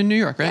situation in New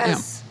York, right?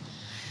 Yes.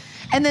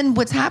 And then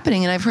what's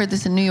happening, and I've heard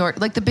this in New York,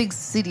 like the big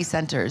city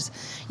centers,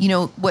 you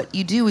know, what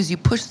you do is you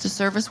push the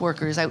service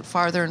workers out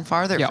farther and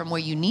farther from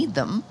where you need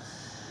them.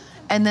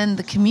 And then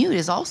the commute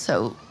is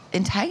also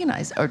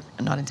antagonized, or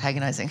not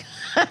antagonizing.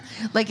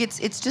 Like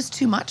it's just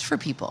too much for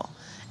people.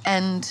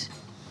 And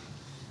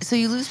so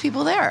you lose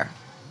people there.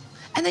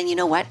 And then you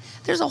know what?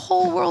 There's a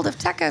whole world of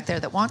tech out there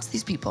that wants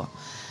these people.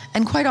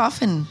 And quite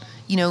often,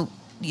 you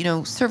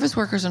know, service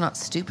workers are not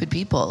stupid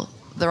people.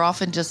 They're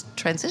often just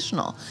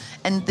transitional,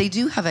 and they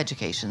do have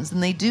educations,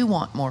 and they do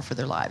want more for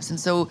their lives. And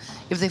so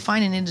if they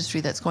find an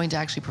industry that's going to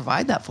actually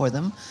provide that for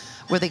them,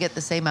 where they get the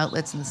same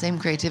outlets and the same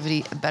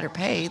creativity and better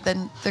pay,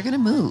 then they're going to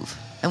move.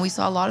 And we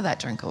saw a lot of that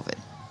during COVID.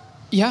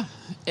 Yeah.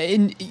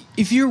 And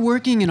if you're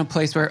working in a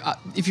place where,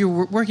 if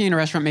you're working in a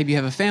restaurant, maybe you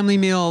have a family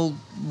meal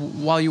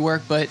while you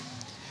work, but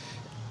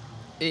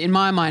in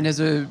my mind, as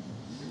a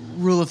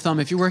rule of thumb,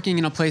 if you're working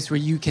in a place where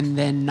you can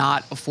then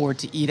not afford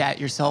to eat at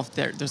yourself,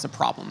 there's a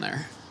problem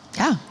there.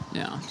 Yeah.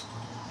 Yeah.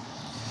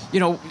 You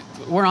know,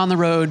 we're on the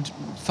road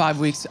 5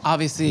 weeks.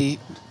 Obviously,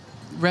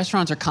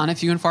 restaurants are kind of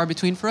few and far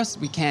between for us.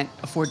 We can't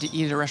afford to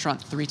eat at a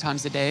restaurant 3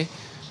 times a day,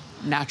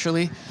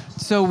 naturally.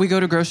 So we go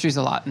to groceries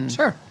a lot. And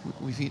sure.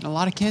 We've eaten a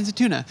lot of cans of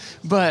tuna.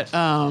 But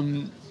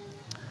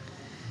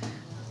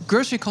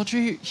grocery culture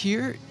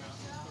here,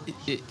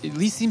 it at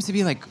least seems to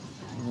be like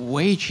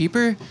way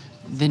cheaper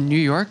than New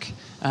York.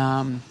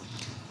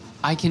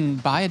 I can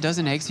buy a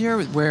dozen eggs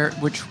here,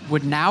 which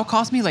would now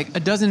cost me like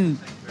a dozen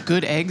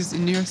good eggs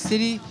in New York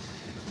City.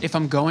 If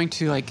I'm going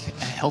to like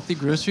a healthy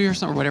grocery or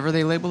something, or whatever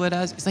they label it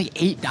as, it's like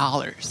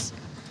 $8.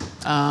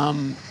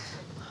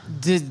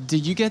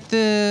 Did you get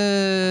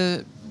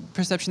the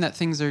perception that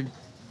things are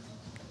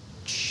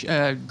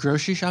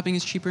grocery shopping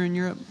is cheaper in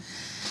Europe?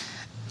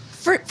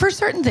 For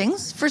certain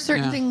things,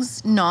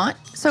 things not.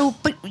 So,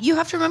 but you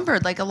have to remember,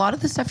 like a lot of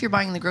the stuff you're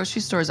buying in the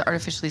grocery store is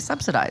artificially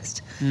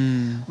subsidized,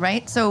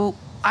 right? So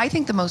I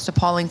think the most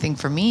appalling thing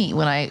for me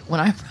when I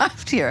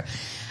arrived here,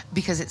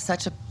 because it's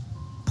such a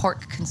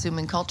pork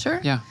consuming culture.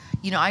 Yeah.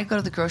 You know, I go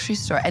to the grocery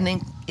store, and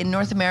in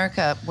North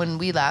America, when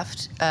we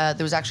left, there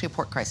was actually a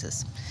pork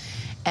crisis.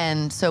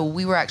 And so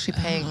we were actually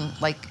paying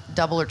like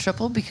double or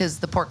triple because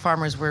the pork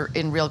farmers were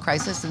in real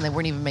crisis and they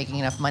weren't even making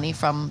enough money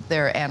from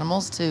their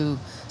animals to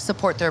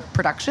support their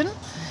production.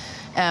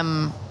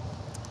 And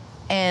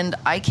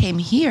I came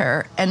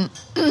here, and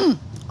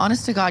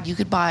honest to God, you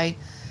could buy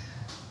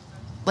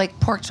like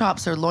pork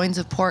chops or loins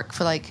of pork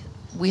for like,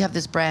 we have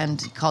this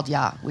brand called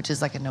Ya, which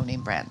is like a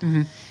no-name brand.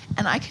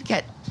 And I could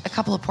get a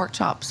couple of pork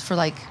chops for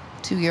like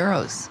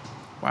 €2.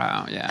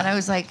 Wow, yeah. And I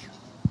was like,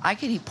 I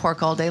could eat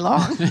pork all day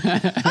long.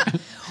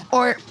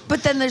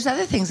 But then there's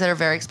other things that are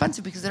very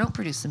expensive because they don't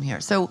produce them here.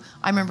 So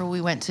I remember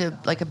we went to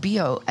like a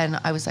bio and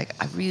I was like,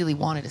 I really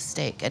wanted a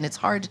steak. And it's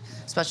hard,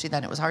 especially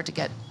then, it was hard to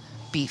get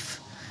beef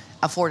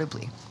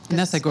affordably. And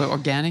that's like what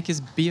organic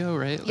is bio,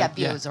 right? Yeah, Like,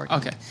 bio is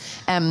organic.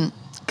 Okay.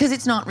 Because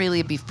it's not really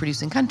a beef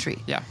producing country.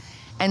 Yeah.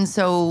 And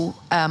so,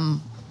 I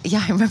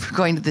remember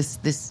going to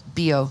this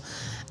bio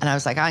and I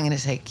was like, I'm going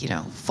to take,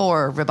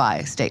 4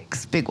 ribeye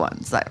steaks, big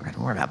ones that we're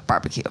going to have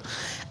barbecue.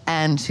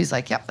 And she's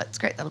like, yep, that's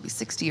great. That'll be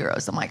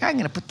 €60. I'm like, I'm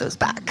going to put those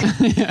back.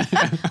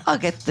 I'll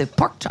get the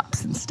pork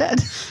chops instead.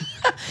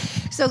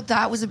 So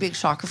that was a big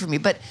shocker for me.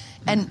 But,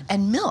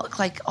 and milk,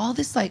 like all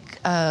this like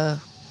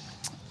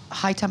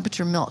high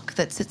temperature milk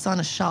that sits on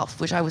a shelf,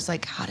 which I was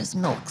like, how does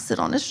milk sit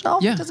on a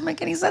shelf? Yeah. It doesn't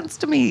make any sense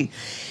to me.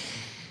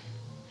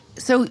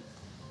 So,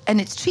 and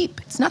it's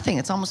cheap. It's nothing.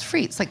 It's almost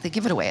free. It's like they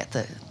give it away at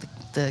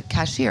the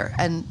cashier.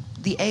 And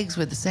the eggs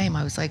were the same.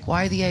 I was like,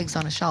 why are the eggs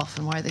on a shelf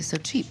and why are they so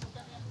cheap?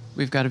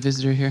 We've got a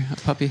visitor here, a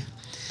puppy.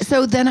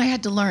 So then I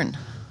had to learn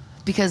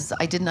because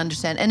I didn't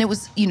understand. And it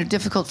was,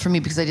 difficult for me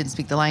because I didn't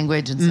speak the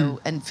language. And so,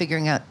 and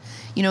figuring out,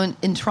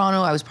 in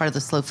Toronto, I was part of the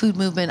slow food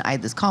movement. I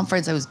had this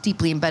conference. I was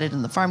deeply embedded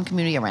in the farm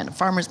community. I ran a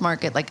farmer's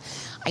market. Like,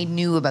 I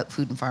knew about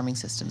food and farming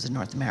systems in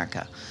North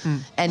America.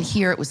 And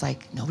here it was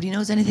like, nobody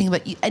knows anything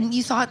about you. And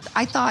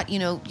I thought,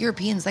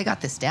 Europeans, they got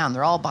this down.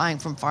 They're all buying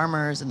from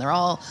farmers and they're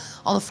all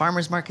the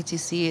farmers markets you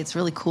see. It's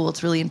really cool.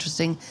 It's really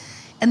interesting.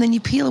 And then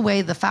you peel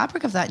away the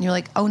fabric of that and you're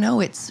like, oh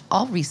no, it's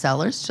all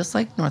resellers, just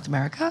like North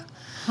America.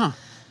 Huh.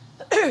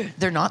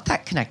 They're not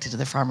that connected to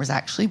the farmers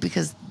actually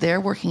because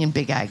they're working in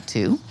big ag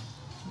too.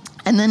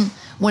 And then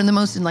one of the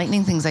most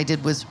enlightening things I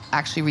did was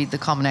actually read the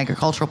Common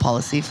Agricultural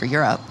Policy for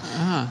Europe.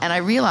 And I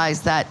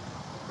realized that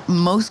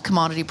most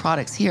commodity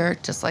products here,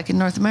 just like in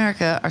North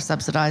America, are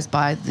subsidized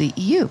by the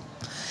EU.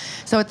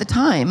 So at the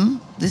time,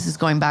 this is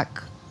going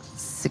back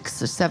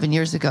 6 or 7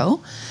 years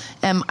ago,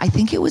 I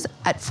think it was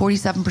at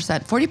 47%.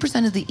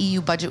 40% of the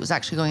EU budget was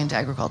actually going into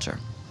agriculture.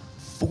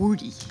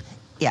 40?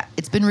 Yeah,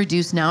 it's been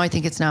reduced now. I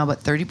think it's now about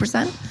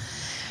 30%.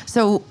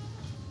 So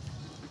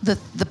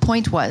the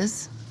point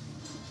was,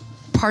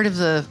 part of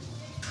the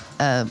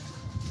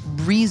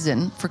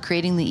reason for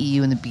creating the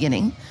EU in the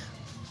beginning,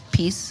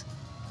 peace,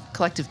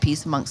 collective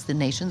peace amongst the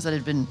nations that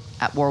had been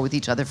at war with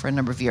each other for a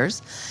number of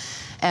years.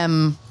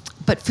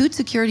 But food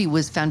security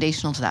was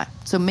foundational to that.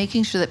 So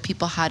making sure that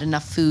people had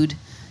enough food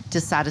to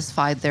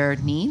satisfy their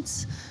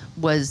needs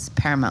was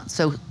paramount.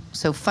 So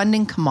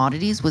funding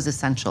commodities was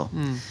essential.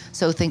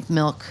 So think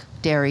milk,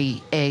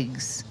 dairy,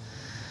 eggs,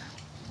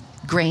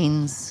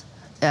 grains,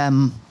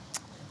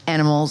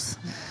 animals.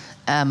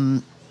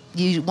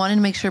 You wanted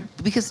to make sure,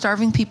 because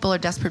starving people are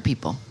desperate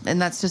people,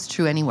 and that's just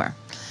true anywhere.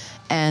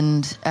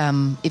 And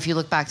if you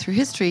look back through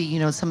history,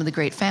 some of the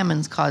great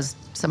famines caused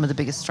some of the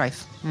biggest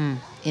strife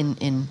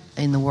in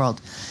the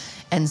world.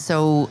 And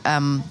so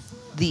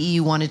the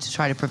EU wanted to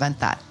try to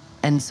prevent that.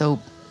 And so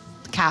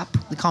CAP,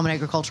 the Common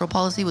Agricultural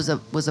Policy, was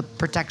a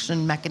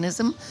protection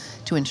mechanism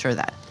to ensure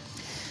that.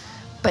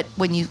 But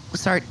when you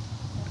start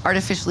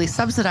artificially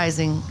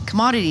subsidizing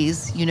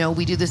commodities,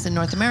 we do this in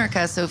North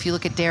America. So if you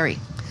look at dairy,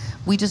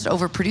 we just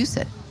overproduce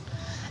it.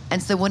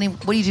 And so what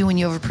do you do when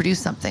you overproduce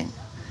something?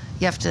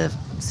 You have to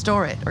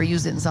store it or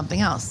use it in something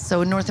else.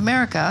 So in North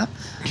America,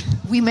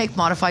 we make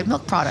modified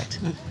milk product.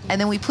 And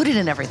then we put it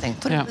in everything.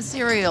 Put it in the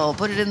cereal,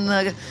 put it in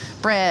the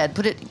bread,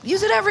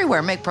 use it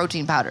everywhere, make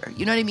protein powder.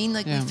 You know what I mean?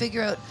 Like we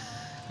figure out...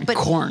 But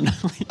corn.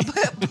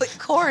 put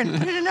corn,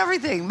 put it in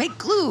everything. Make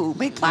glue,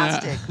 make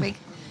plastic,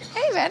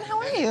 Hey, Ben, how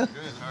are you? Good.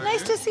 How are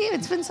Nice you? to see you.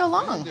 It's been so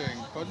long. Doing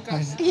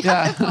podcast.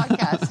 Yeah,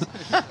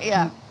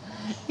 podcast.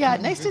 Yeah,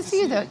 nice to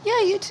see you, though.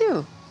 Yeah, you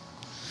too.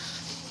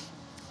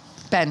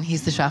 Ben,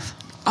 he's the chef.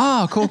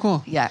 Oh,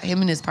 cool. Yeah,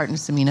 him and his partner,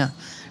 Samina,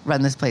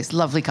 run this place.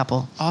 Lovely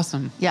couple.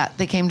 Awesome. Yeah,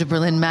 they came to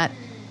Berlin, met,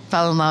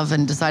 fell in love,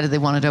 and decided they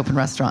wanted to open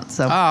restaurants.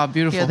 So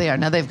beautiful. Here they are.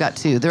 Now they've got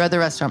 2. Their other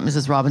restaurant,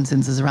 Mrs.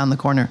 Robinson's, is around the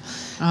corner.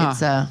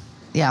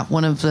 It's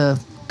one of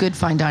the good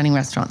fine dining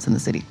restaurants in the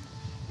city.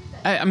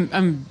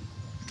 I'm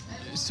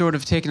sort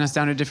of taking us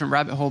down a different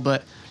rabbit hole,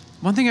 but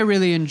one thing I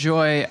really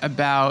enjoy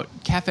about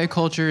cafe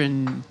culture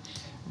and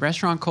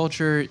restaurant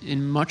culture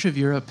in much of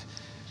Europe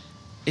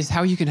is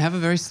how you can have a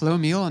very slow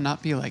meal and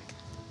not be like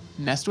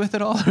messed with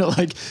at all or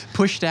like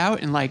pushed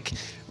out and like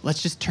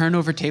let's just turn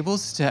over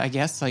tables to, I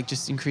guess, like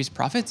just increase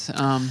profits.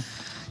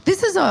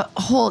 This is a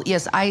whole,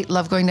 yes, I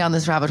love going down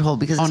this rabbit hole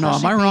because am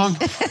I wrong?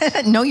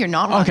 No, you're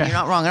not wrong. Okay. You're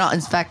not wrong at all.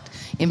 In fact,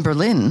 in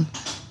Berlin,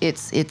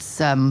 it's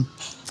an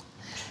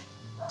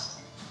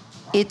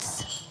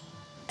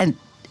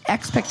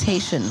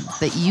expectation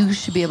that you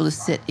should be able to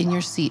sit in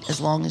your seat as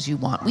long as you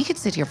want. We could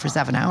sit here for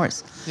 7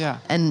 hours. Yeah.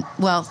 And,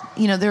 well,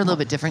 they're a little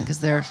bit different because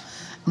they're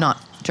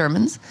not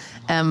Germans.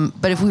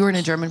 But if we were in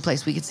a German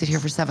place, we could sit here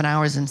for 7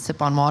 hours and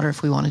sip on water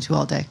if we wanted to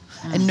all day.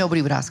 And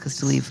nobody would ask us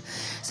to leave.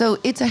 So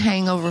it's a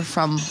hangover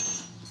from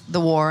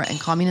the war and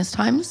communist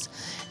times.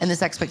 And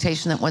this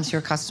expectation that once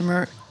you're a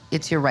customer,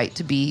 it's your right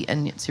to be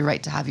and it's your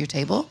right to have your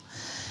table.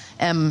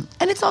 And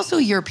it's also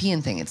a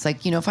European thing. It's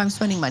like, if I'm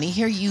spending money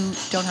here, you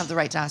don't have the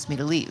right to ask me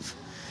to leave.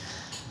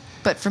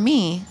 But for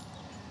me,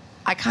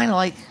 I kind of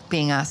like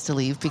being asked to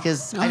leave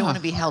because I don't want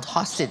to be held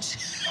hostage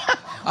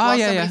while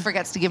somebody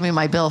forgets to give me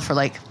my bill for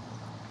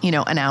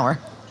an hour.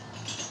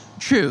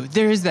 True,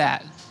 there is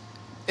that.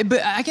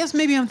 But I guess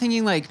maybe I'm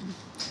thinking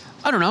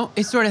I don't know,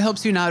 it sort of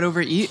helps you not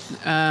overeat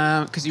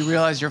because you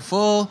realize you're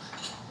full.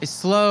 It's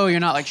slow. You're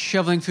not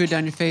shoveling food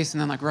down your face and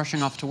then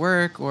rushing off to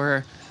work.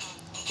 Or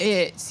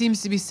it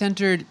seems to be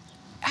centered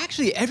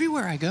actually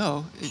everywhere I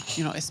go,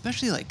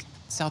 especially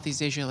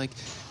Southeast Asia,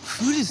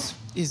 food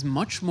is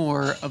much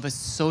more of a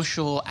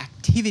social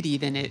activity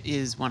than it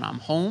is when I'm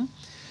home.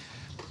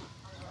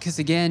 Because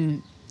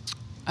again,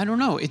 I don't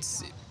know,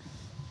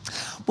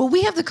 Well,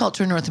 we have the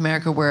culture in North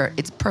America where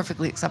it's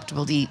perfectly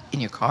acceptable to eat in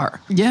your car.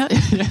 Yeah.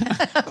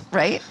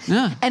 Right?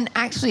 Yeah. And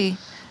actually,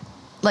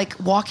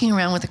 walking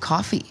around with a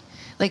coffee.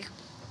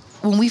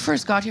 When we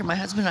first got here, my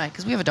husband and I,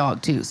 because we have a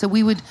dog too, so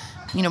we would,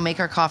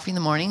 make our coffee in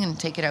the morning and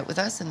take it out with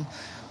us and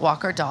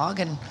walk our dog.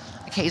 And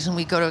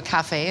occasionally we'd go to a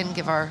cafe and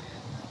give our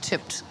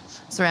chipped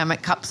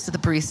ceramic cups to the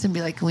barista and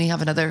be like, can we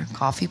have another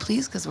coffee,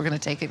 please? Because we're going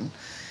to take it and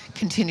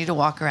continue to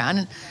walk around.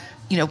 And,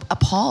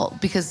 appalled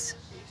because...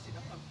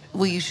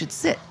 well, you should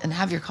sit and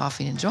have your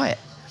coffee and enjoy it.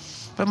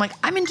 But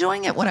I'm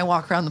enjoying it when I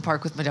walk around the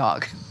park with my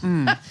dog.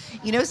 So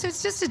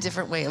it's just a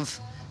different way of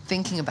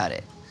thinking about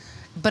it.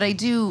 But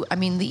the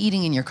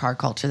eating in your car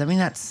culture,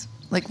 that's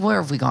where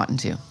have we gotten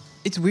to?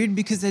 It's weird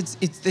because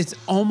it's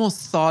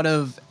almost thought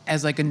of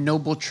as a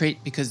noble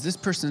trait because this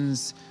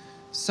person's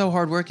so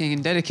hardworking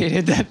and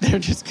dedicated that they're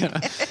just going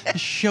to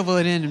shovel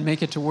it in and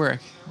make it to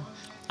work.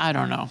 I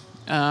don't know.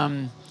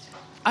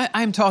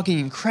 I'm talking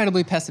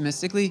incredibly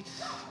pessimistically.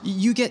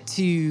 You get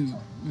to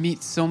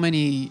meet so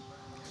many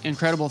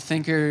incredible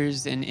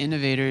thinkers and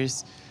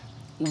innovators.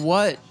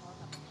 What,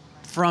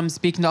 from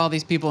speaking to all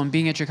these people and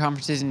being at your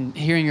conferences and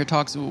hearing your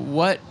talks,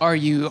 what are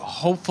you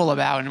hopeful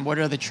about and what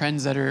are the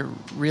trends that are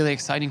really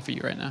exciting for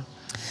you right now?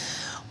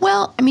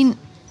 Well,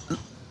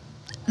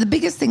 the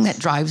biggest thing that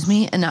drives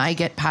me and I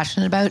get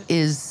passionate about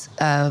is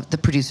the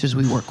producers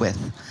we work with.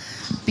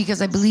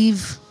 Because I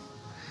believe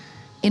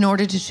in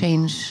order to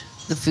change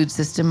the food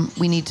system,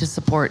 we need to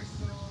support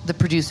the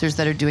producers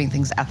that are doing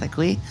things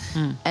ethically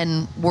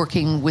and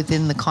working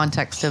within the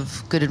context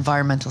of good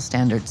environmental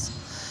standards.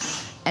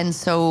 And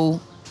so,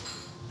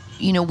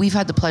 we've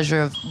had the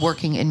pleasure of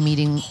working and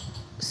meeting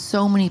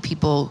so many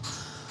people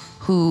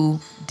who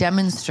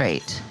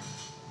demonstrate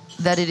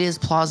that it is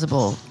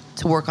plausible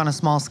to work on a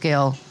small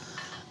scale,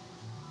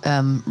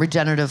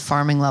 regenerative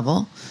farming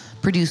level,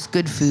 produce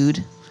good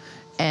food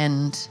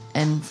and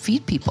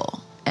feed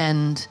people.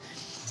 And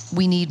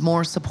we need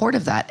more support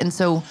of that. And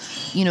so,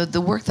 the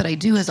work that I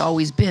do has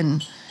always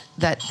been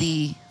that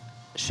the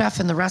chef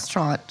in the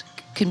restaurant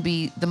can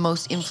be the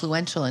most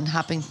influential in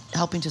helping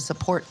to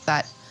support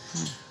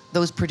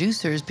those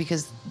producers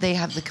because they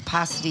have the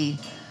capacity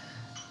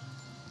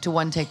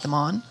to take them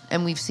on.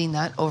 And we've seen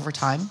that over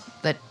time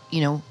that,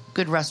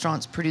 good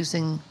restaurants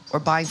producing or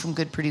buying from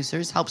good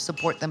producers help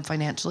support them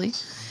financially,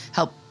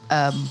 help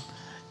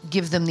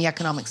give them the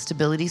economic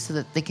stability so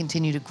that they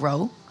continue to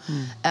grow.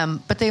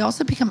 But they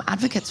also become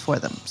advocates for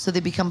them. So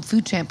they become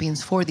food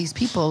champions for these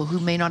people who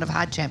may not have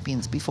had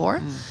champions before.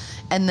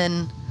 And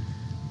then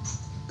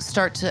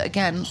start to,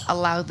 again,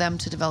 allow them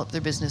to develop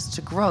their business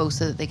to grow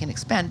so that they can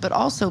expand, but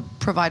also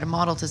provide a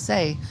model to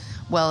say,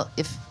 well,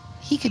 if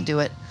he can do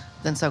it,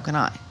 then so can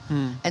I.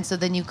 And so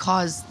then you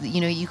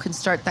can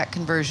start that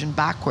conversion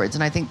backwards.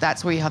 And I think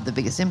that's where you have the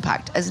biggest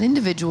impact. As an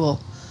individual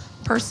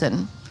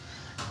person,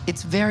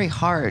 it's very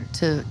hard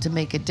to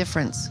make a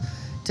difference,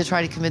 to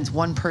try to convince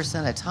one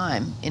person at a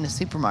time in a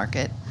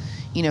supermarket,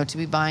 to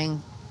be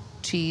buying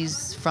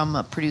cheese from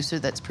a producer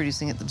that's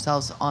producing it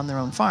themselves on their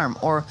own farm,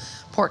 or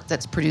pork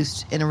that's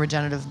produced in a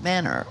regenerative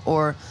manner,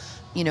 or,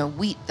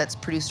 wheat that's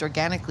produced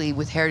organically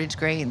with heritage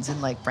grains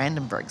in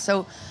Brandenburg.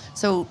 So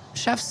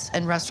chefs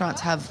and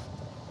restaurants have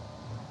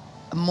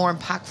a more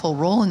impactful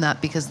role in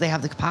that because they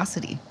have the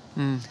capacity.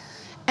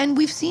 And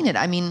we've seen it.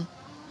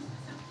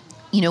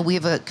 We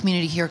have a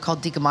community here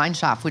called Die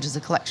Gemeinschaft, which is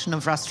a collection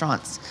of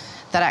restaurants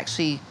that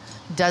actually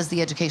does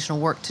the educational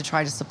work to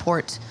try to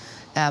support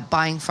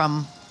buying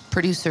from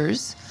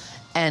producers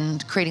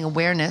and creating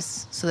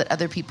awareness so that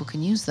other people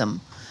can use them.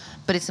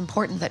 But it's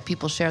important that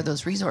people share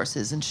those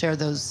resources and share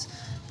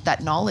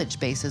that knowledge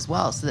base as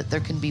well so that there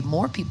can be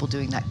more people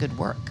doing that good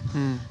work,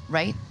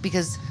 right?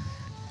 Because,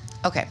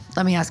 okay,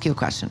 let me ask you a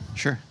question.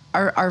 Sure.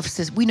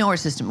 We know our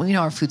system. We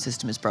know our food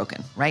system is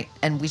broken, right?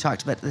 And we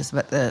talked about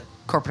about the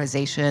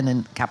corporatization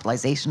and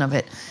capitalization of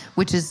it,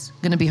 which is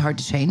going to be hard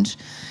to change.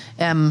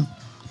 And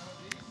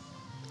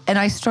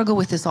I struggle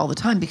with this all the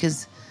time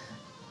because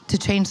to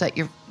change that,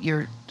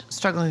 you're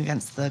struggling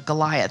against the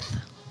Goliath,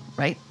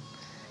 right?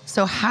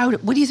 So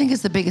what do you think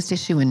is the biggest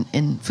issue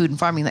in food and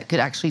farming that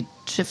could actually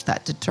shift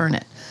that, to turn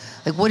it?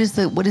 What is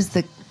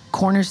the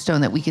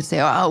cornerstone that we could say,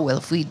 well,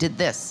 if we did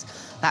this,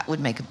 that would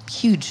make a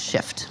huge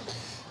shift?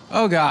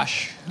 Oh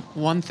gosh,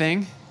 one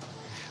thing.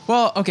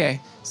 Well,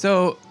 okay,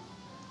 so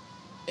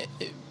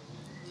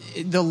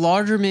the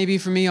larger maybe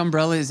for me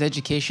umbrella is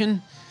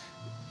education,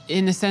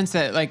 in the sense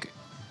that like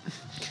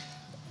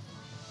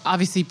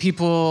obviously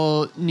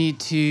people need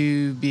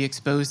to be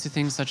exposed to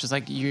things such as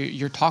like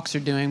your talks are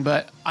doing,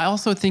 but I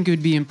also think it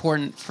would be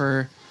important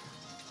for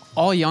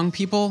all young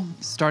people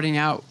starting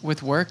out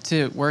with work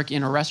to work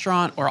in a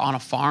restaurant or on a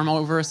farm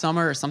over a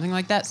summer or something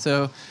like that.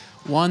 So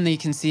one, they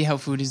can see how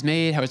food is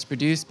made, how it's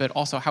produced, but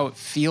also how it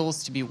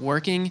feels to be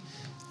working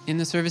in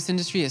the service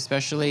industry,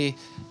 especially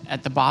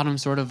at the bottom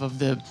sort of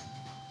the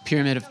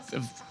pyramid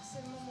of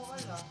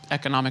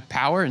economic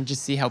power, and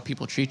just see how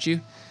people treat you.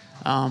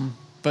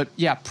 But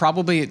yeah,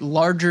 probably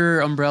larger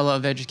umbrella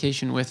of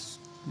education with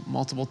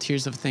multiple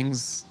tiers of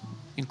things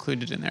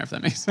included in there, if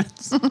that makes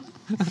sense.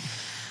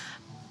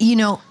 You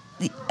know,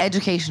 the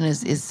education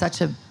is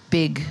such a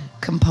big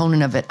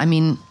component of it. I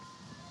mean,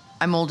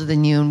 I'm older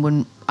than you, and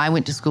when I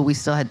went to school, we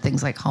still had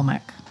things like home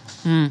ec.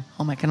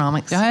 Home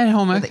economics. Yeah, I had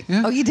home ec.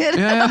 Yeah. Oh, you did?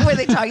 Yeah. Where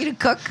they taught you to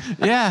cook?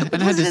 Yeah,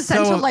 and I had Was it to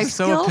essential life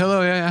sew skill? a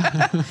pillow.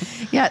 Yeah.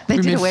 Yeah, they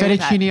We did made away with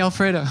that. fettuccine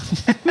Alfredo.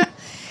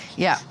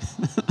 Yeah,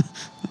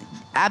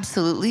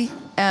 absolutely.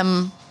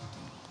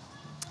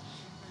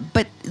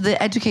 But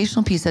the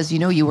educational piece, as you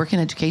know, you work in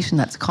education,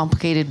 that's a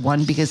complicated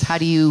one, because how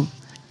do you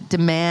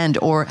demand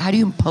or how do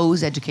you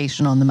impose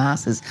education on the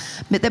masses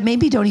that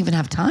maybe don't even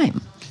have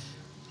time?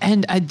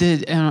 And I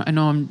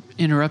know I'm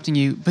interrupting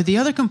you, but the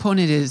other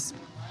component is,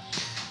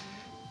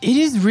 it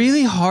is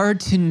really hard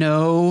to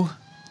know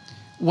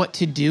what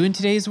to do in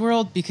today's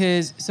world,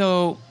 because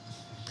so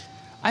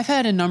I've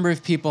had a number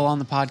of people on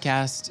the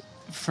podcast,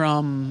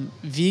 from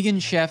vegan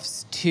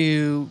chefs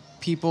to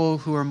people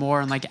who are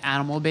more on like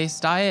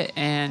animal-based diet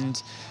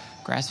and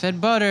grass-fed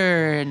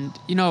butter, and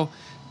you know,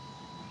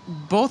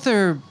 both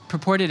are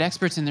purported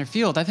experts in their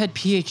field. I've had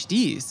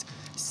PhDs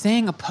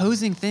saying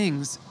opposing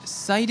things,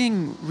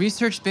 citing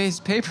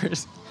research-based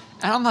papers,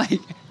 and I'm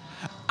like,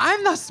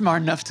 I'm not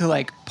smart enough to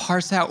like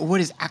parse out what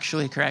is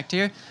actually correct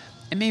here.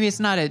 And maybe it's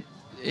not it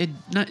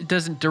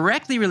doesn't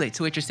directly relate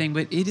to what you're saying,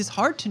 but it is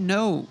hard to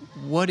know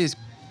what is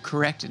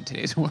correct in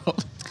today's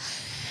world.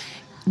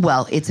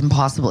 Well, it's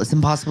impossible. It's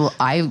impossible.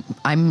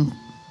 I'm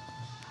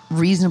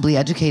reasonably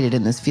educated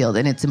in this field,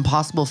 and it's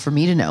impossible for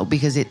me to know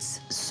because it's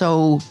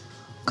so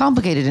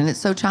complicated and it's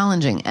so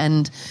challenging.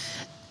 And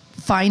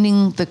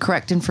finding the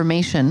correct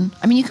information.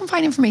 I mean, you can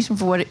find information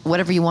for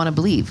whatever you want to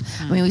believe.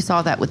 I mean, we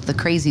saw that with the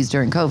crazies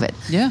during COVID.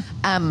 Yeah.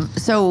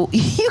 So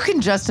you can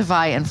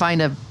justify and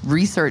find a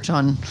research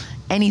on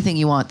anything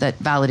you want that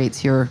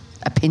validates your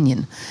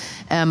opinion.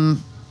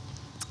 And,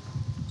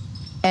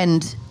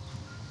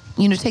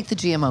 you know, take the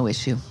GMO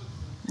issue,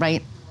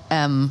 right?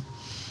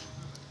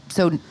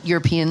 So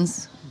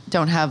Europeans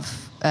don't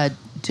have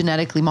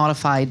genetically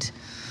modified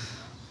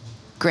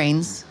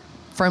grains.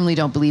 Firmly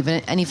don't believe in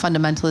it. Any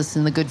fundamentalists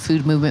in the good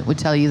food movement would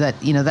tell you that,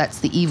 you know, that's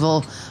the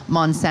evil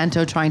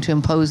Monsanto trying to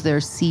impose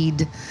their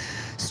seed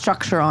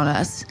structure on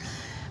us.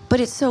 But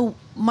it's so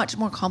much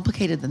more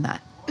complicated than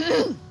that.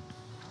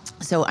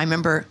 So I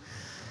remember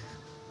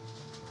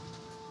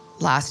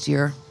last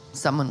year,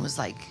 someone was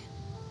like,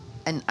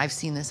 and I've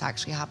seen this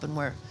actually happen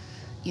where,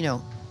 you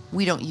know,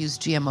 we don't use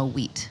GMO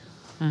wheat,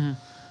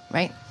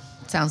 right?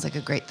 Sounds like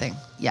a great thing.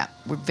 Yeah,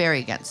 we're very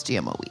against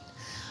GMO wheat.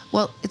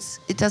 Well,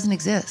 it doesn't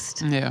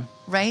exist. Yeah.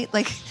 Right?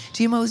 Like,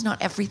 GMO is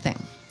not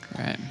everything.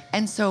 Right.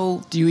 And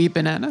so... Do you eat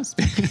bananas?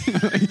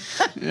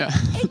 Yeah.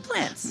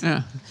 Eggplants.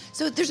 Yeah.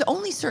 So there's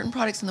only certain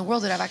products in the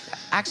world that have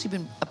actually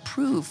been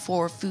approved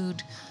for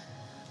food,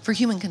 for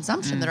human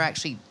consumption that are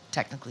actually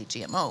technically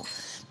GMO.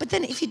 But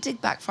then if you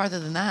dig back farther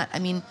than that, I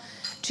mean,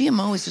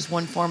 GMO is just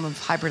one form of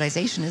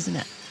hybridization, isn't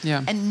it?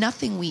 Yeah. And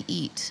nothing we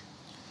eat,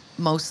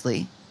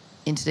 mostly,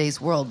 in today's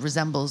world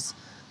resembles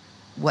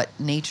what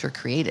nature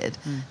created.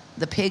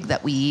 The pig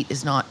that we eat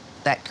is not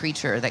that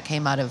creature that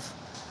came out of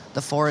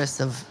the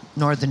forests of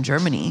northern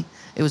Germany.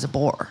 It was a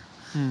boar.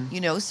 You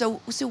know, so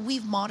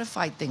we've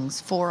modified things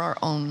for our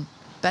own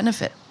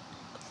benefit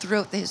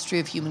throughout the history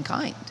of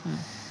humankind.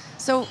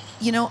 So,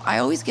 you know, I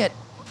always get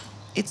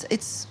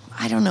it's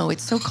I don't know,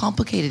 it's so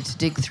complicated to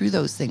dig through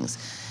those things.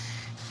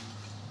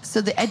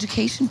 So the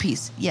education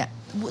piece, yeah,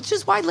 which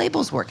is why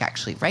labels work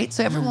actually, right?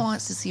 So everyone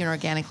wants to see an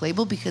organic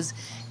label because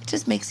it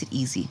just makes it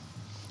easy.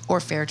 Or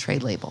fair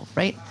trade label,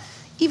 right?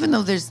 Even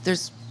though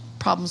there's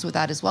problems with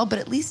that as well, but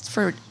at least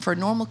for a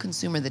normal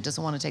consumer that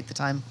doesn't want to take the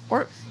time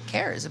or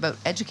cares about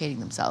educating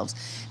themselves,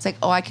 it's like,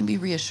 oh, I can be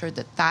reassured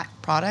that that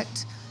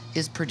product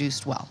is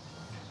produced well.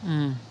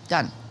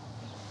 Done.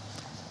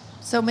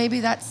 So maybe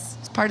that's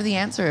part of the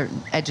answer,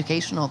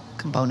 educational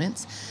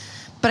components.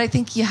 But I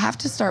think you have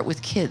to start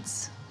with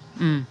kids.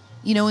 You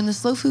know, in the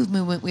slow food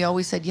movement, we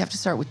always said you have to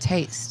start with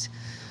taste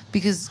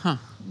because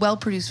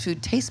well-produced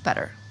food tastes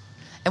better.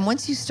 And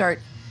once you start...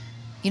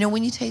 You know,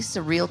 when you taste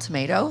a real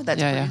tomato that's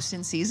produced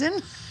in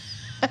season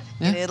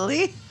in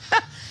Italy,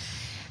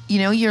 you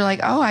know, you're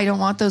like, oh, I don't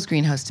want those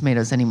greenhouse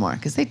tomatoes anymore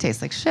because they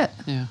taste like shit.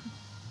 Yeah.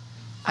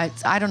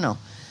 I don't know.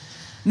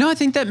 No, I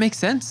think that makes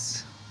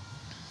sense.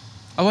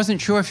 I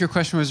wasn't sure if your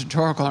question was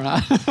rhetorical or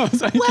not. I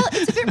was like, Well,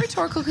 it's a bit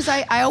rhetorical because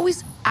I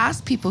always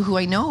ask people who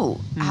I know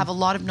have a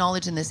lot of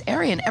knowledge in this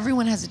area, and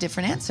everyone has a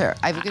different answer.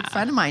 I have a good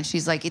friend of mine.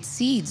 She's like, it's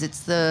seeds.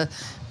 It's the,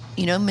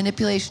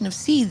 manipulation of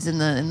seeds in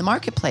the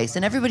marketplace.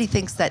 And everybody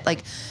thinks that,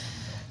 like,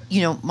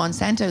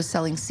 Monsanto's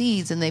selling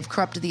seeds and they've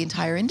corrupted the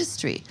entire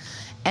industry.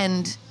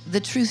 And the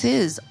truth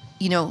is,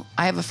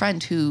 I have a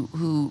friend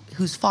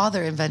whose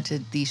father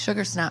invented the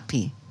sugar snap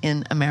pea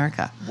in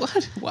America.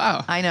 What?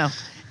 Wow. I know.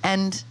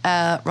 And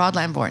Rod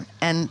Lamborn.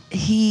 And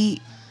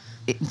he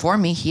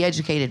informed me, he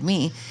educated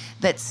me,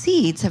 that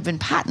seeds have been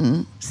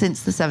patented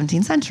since the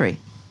 17th century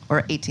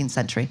or 18th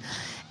century.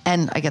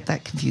 And I get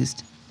that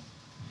confused.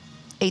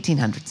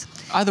 1800s.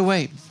 Either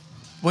way,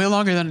 way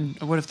longer than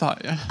I would have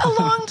thought. Yeah. A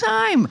long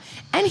time.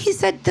 And he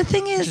said, the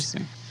thing is,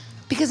 Interesting.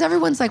 because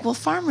everyone's like, well,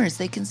 farmers,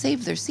 they can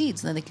save their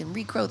seeds and then they can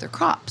regrow their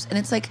crops. And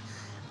it's like,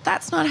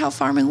 that's not how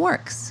farming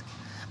works.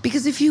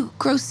 Because if you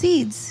grow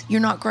seeds, you're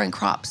not growing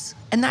crops.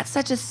 And that's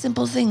such a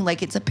simple thing.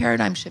 Like, it's a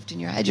paradigm shift in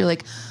your head. You're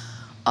like,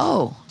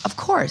 oh, of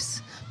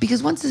course.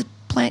 Because once a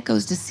plant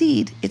goes to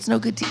seed, it's no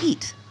good to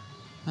eat.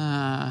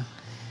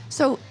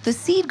 So the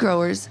seed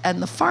growers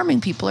and the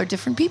farming people are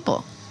different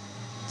people.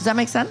 Does that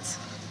make sense?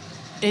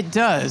 It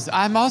does.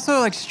 I'm also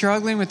like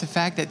struggling with the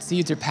fact that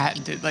seeds are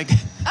patented. Like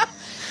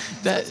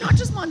So it's not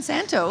just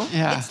Monsanto.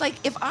 Yeah. It's like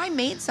if I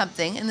made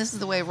something, and this is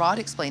the way Rod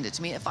explained it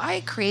to me, if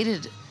I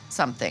created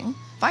something,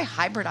 if I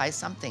hybridized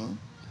something,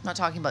 I'm not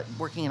talking about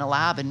working in a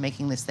lab and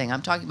making this thing.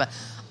 I'm talking about,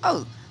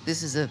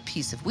 this is a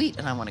piece of wheat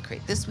and I want to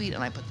create this wheat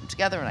and I put them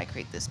together and I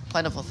create this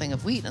plentiful thing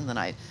of wheat and then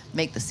I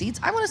make the seeds.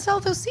 I want to sell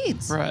those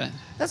seeds. Right.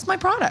 That's my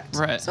product.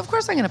 Right. So of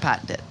course I'm going to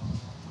patent it.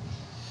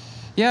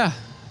 Yeah.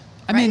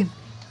 I Right? mean,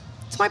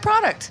 It's my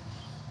product.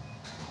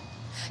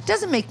 It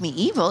doesn't make me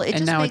evil. It And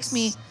just now makes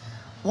me it's-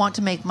 want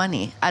to make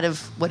money out of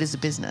what is a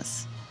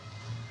business.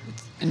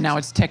 and now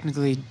it's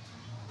technically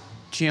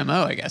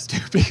GMO, I guess, too,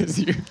 because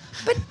you.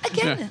 But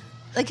again, Yeah.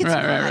 like it's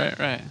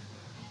Right.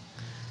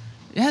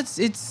 Yeah,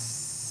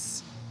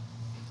 it's.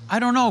 I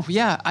don't know.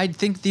 Yeah, I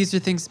think these are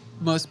things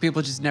most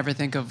people just never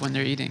think of when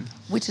they're eating.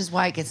 which is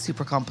why it gets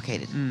super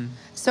complicated.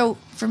 So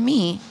for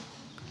me,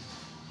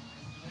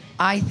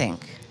 I think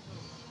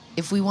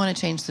if we want to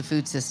change the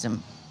food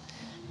system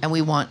and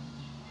we want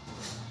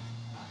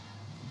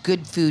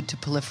good food to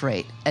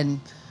proliferate and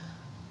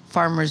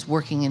farmers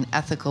working in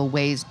ethical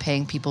ways,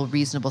 paying people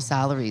reasonable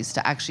salaries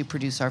to actually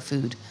produce our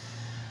food.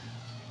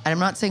 And I'm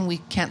not saying we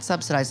can't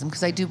subsidize them,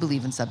 because I do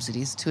believe in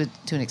subsidies to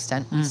an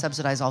extent. We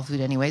subsidize all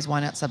food anyways. Why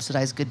not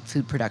subsidize good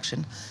food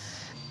production?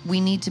 We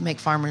need to make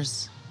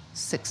farmers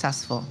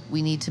successful.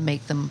 We need to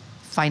make them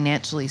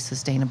financially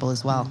sustainable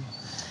as well.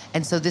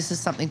 And so this is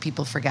something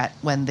people forget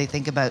when they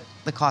think about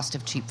the cost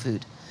of cheap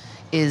food,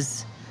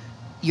 is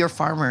your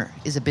farmer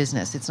is a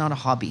business. It's not a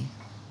hobby,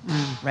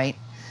 right?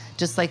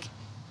 Just like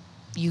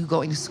you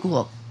going to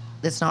school,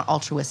 that's not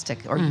altruistic,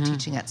 or you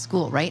teaching at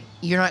school, right?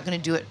 You're not going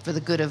to do it for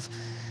the good of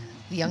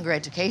the younger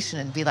education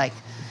and be like,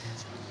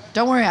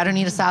 don't worry, I don't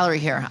need a salary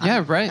here.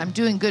 Yeah, right. I'm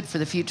doing good for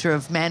the future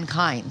of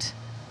mankind,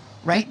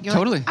 right? Yeah, You're like,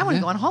 totally, I want to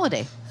yeah. go on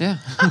holiday. Yeah,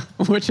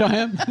 which I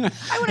am. I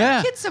want to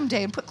have kids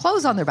someday and put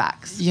clothes on their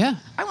backs. Yeah.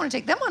 I want to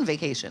take them on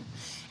vacation.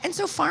 And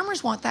so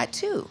farmers want that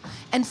too.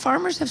 And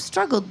farmers have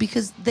struggled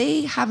because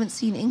they haven't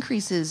seen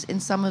increases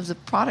in some of the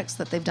products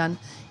that they've done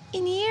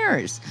in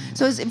years.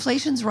 So as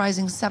inflation's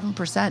rising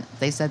 7%,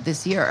 they said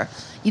this year,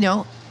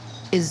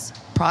 is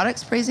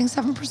products raising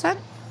 7%?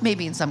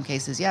 Maybe in some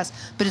cases, yes.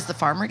 But is the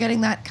farmer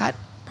getting that cut?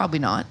 Probably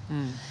not.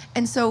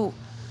 And so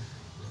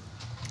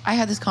I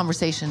had this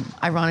conversation,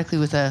 ironically,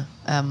 with a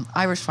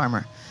Irish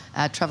farmer,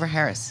 Trevor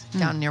Harris,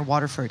 down near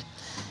Waterford.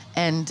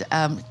 And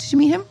did you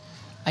meet him?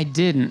 I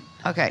didn't.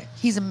 Okay.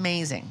 He's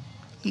amazing.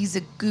 He's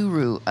a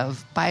guru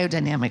of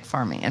biodynamic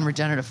farming and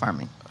regenerative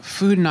farming.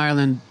 Food in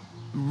Ireland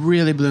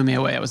really blew me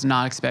away. I was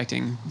not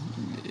expecting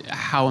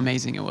how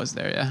amazing it was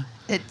there.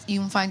 Yeah.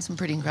 You can find some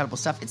pretty incredible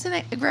stuff. It's an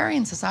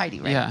agrarian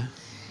society, right? Yeah.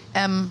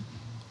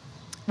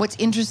 What's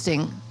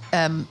interesting,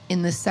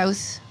 in the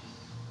south,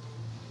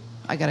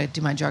 I got to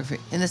do my geography.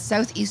 In the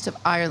southeast of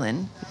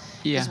Ireland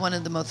is one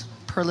of the most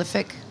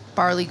prolific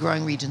barley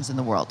growing regions in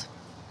the world.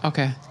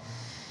 Okay.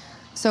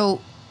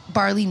 So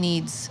barley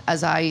needs,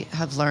 as I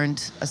have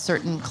learned, a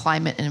certain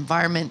climate and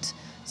environment,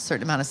 a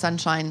certain amount of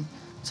sunshine,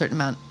 a certain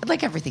amount,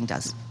 like everything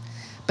does.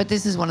 But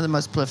this is one of the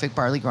most prolific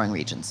barley growing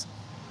regions.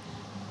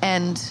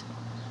 And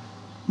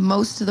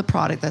most of the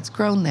product that's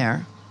grown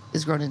there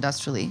is grown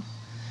industrially,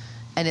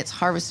 and it's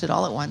harvested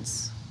all at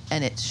once,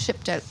 and it's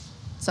shipped out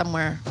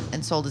somewhere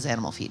and sold as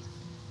animal feed.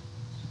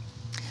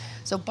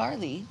 So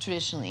barley,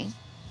 traditionally,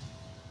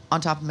 on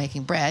top of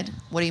making bread,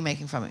 what are you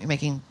making from it? You're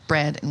making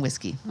bread and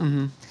whiskey.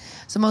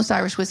 So most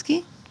Irish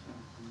whiskey,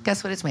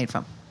 guess what it's made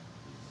from?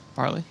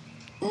 Barley.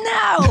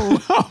 No!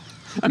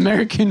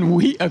 American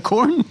wheat,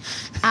 corn?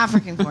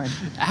 African corn.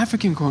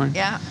 African corn.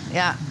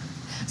 Yeah.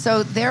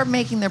 So they're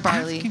making their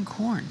barley. African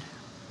corn.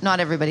 Not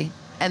everybody.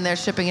 And they're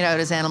shipping it out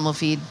as animal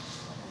feed.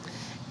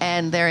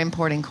 And they're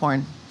importing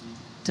corn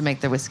to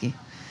make their whiskey.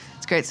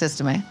 It's a great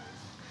system, eh?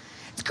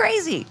 It's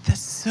crazy.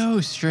 That's so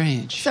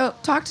strange. So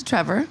talk to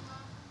Trevor,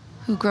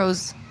 who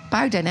grows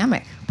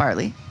biodynamic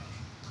barley,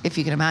 if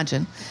you can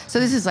imagine. So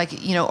this is like,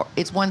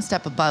 it's one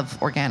step above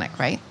organic,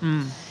 right?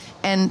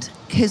 And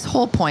his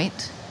whole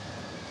point,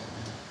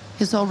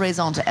 his whole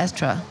raison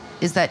d'etre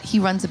is that he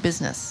runs a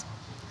business.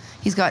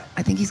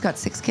 I think he's got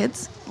 6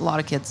 kids, a lot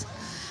of kids.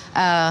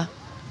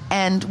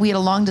 And we had a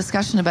long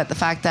discussion about the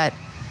fact that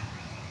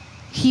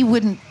he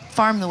wouldn't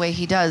farm the way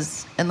he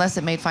does unless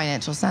it made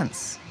financial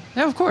sense.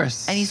 Yeah, of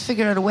course. And he's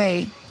figured out a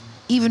way,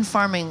 even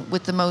farming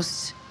with the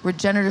most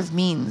regenerative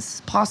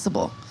means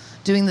possible,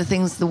 doing the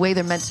things the way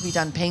they're meant to be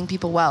done, paying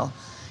people well.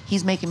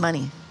 He's making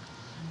money.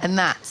 And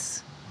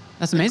that's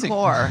amazing. The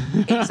core.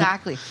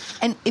 Exactly.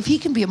 And if he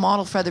can be a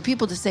model for other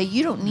people to say,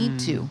 you don't need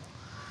to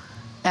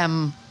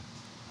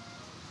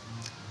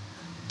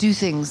do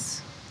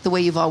things the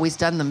way you've always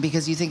done them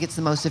because you think it's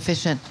the most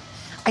efficient.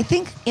 I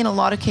think in a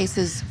lot of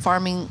cases,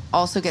 farming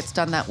also gets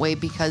done that way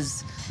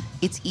because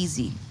it's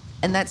easy.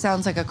 And that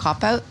sounds like a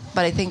cop-out,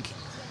 but I think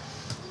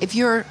if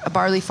you're a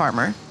barley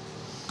farmer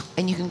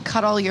and you can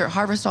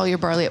harvest all your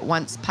barley at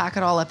once, pack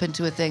it all up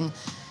into a thing,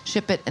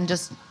 ship it, and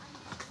just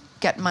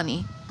get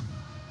money,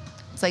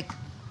 it's like,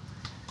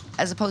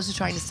 as opposed to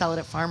trying to sell it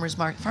at farmers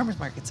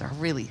markets are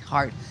really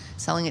hard.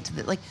 Selling it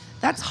to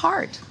that's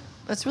hard.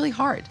 That's really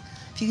hard.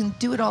 If you can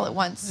do it all at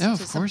once to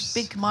some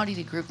big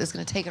commodity group that's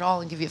going to take it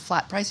all and give you a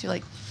flat price, you're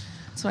like,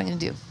 that's what I'm going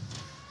to do.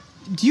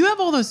 Do you have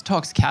all those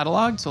talks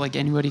cataloged so like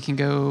anybody can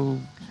go?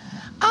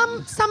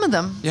 Some of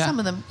them. Yeah. Some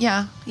of them.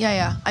 Yeah.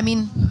 I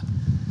mean,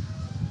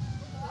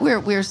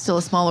 we're still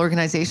a small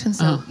organization,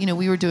 so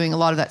we were doing a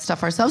lot of that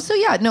stuff ourselves. So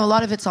yeah, no, a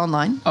lot of it's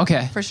online.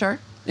 Okay. For sure.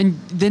 And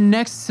the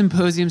next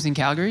symposium's in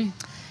Calgary?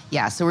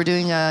 Yeah, so we're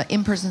doing an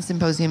in-person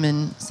symposium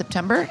in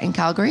September in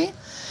Calgary.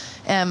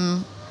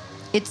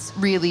 It's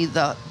really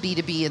the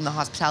B2B in the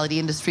hospitality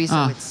industry,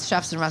 so it's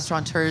chefs and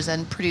restaurateurs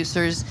and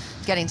producers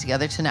getting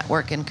together to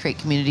network and create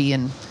community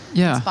and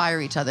inspire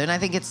each other. And I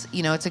think it's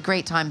a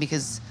great time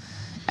because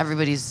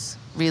everybody's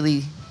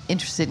really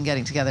interested in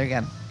getting together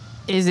again.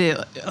 Is it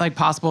like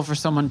possible for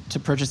someone to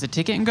purchase a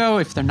ticket and go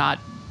if they're not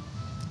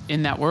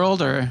in that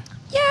world, or?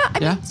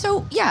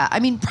 I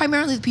mean,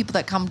 primarily the people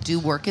that come do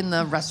work in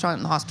the restaurant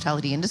and the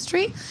hospitality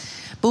industry.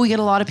 But we get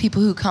a lot of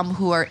people who come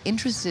who are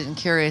interested and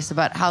curious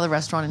about how the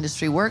restaurant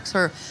industry works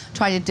or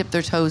trying to dip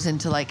their toes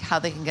into like how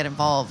they can get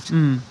involved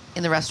in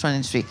the restaurant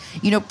industry.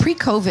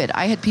 Pre-COVID,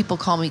 I had people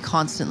call me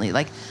constantly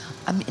like,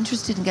 I'm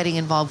interested in getting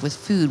involved with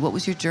food. What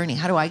was your journey?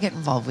 How do I get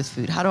involved with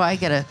food? How do I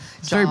get a job?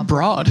 It's very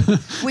broad.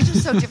 Which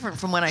is so different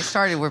from when I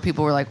started where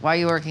people were like, why are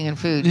you working in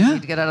food? Yeah. You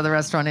need to get out of the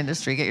restaurant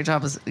industry. Get your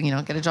job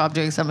get a job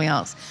doing something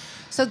else.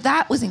 So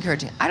that was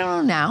encouraging. I don't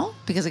know now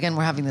because, again,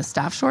 we're having this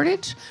staff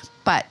shortage.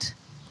 But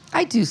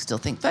I do still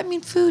think,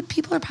 food,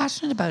 people are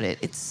passionate about it.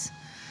 It's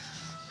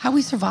how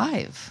we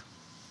survive.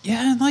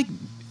 Yeah, and like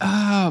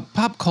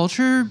pop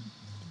culture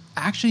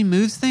actually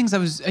moves things.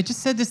 I just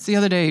said this the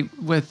other day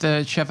with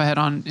the chef I had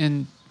on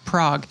in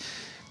Prague.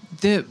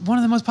 One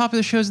of the most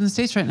popular shows in the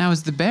States right now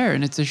is The Bear,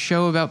 and it's a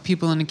show about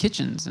people in the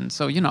kitchens. And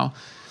so,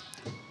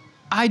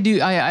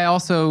 I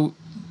also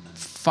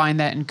find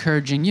that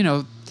encouraging,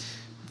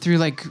 through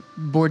like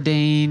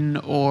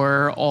Bourdain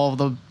or all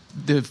the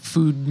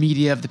food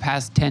media of the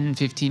past 10,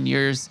 15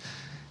 years.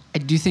 I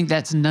do think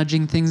that's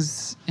nudging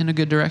things in a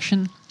good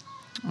direction.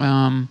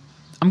 I'm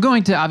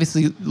going to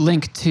obviously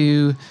link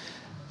to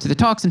the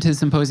talks and to the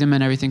symposium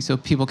and everything so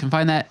people can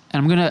find that.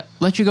 And I'm going to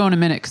let you go in a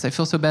minute because I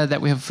feel so bad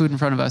that we have food in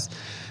front of us.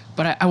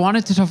 But I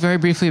wanted to talk very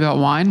briefly about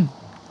wine.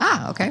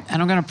 Okay.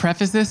 And I'm going to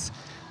preface this.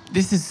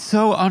 This is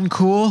so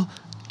uncool,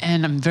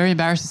 and I'm very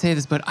embarrassed to say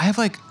this, but I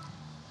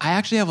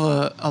actually have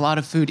a lot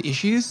of food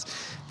issues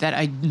that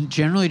I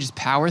generally just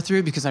power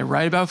through because I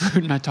write about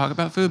food and I talk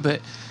about food.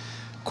 But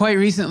quite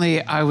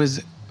recently, I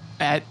was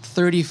at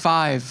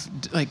 35,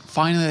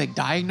 finally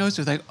diagnosed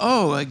with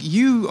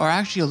you are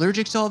actually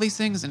allergic to all these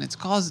things and it's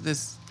caused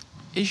this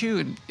issue.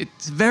 And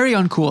it's very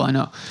uncool, I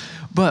know.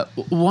 But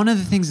one of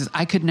the things is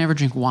I could never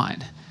drink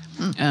wine.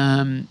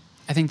 I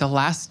think the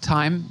last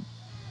time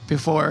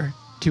before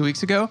 2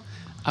 weeks ago,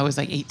 I was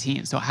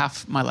 18, so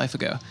half my life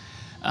ago.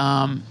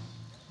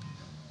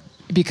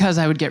 Because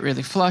I would get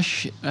really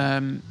flush,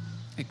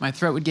 my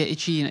throat would get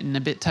itchy and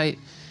a bit tight.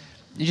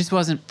 It just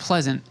wasn't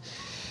pleasant.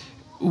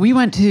 We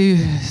went to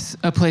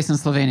a place in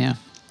Slovenia,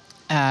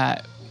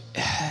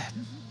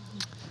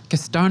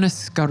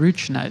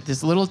 Gastrodiplomacy,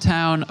 this little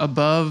town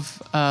above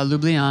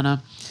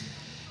Ljubljana.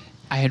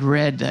 I had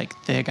read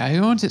the guy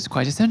who owns it's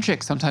quite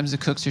eccentric. Sometimes the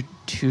cooks are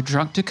too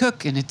drunk to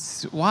cook, and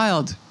it's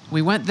wild.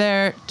 We went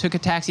there, took a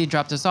taxi,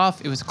 dropped us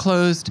off. It was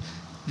closed.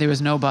 There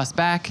was no bus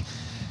back.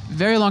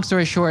 Very long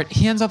story short,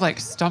 he ends up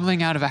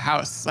stumbling out of a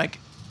house,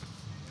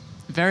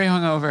 very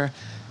hungover,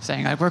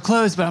 saying we're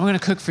closed, but I'm going to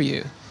cook for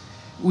you.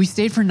 We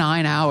stayed for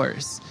 9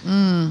 hours,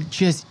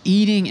 just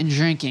eating and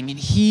drinking. And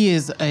he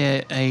is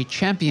a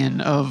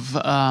champion of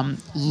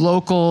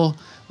local,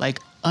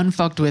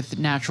 unfucked with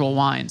natural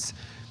wines.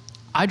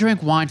 I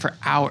drank wine for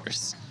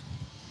hours.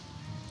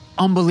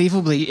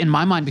 unbelievably in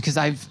my mind because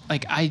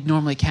I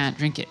normally can't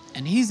drink it.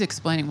 And he's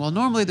explaining, well,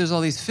 normally there's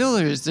all these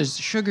fillers, there's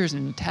sugars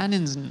and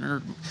tannins,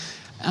 and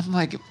I'm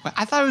like,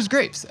 I thought it was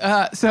grapes.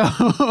 So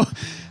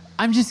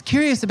I'm just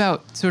curious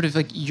about sort of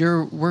like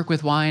your work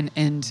with wine,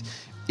 and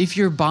if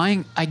you're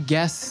buying, I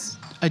guess,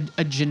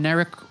 a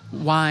generic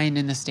wine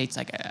in the States,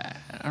 like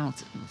I don't know,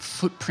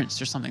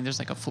 Footprints or something. There's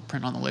like a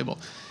footprint on the label,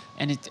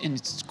 and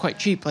it's quite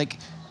cheap. Like,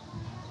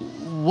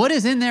 what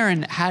is in there,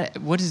 and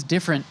what is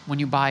different when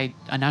you buy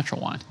a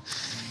natural wine?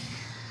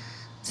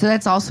 So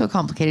that's also a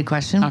complicated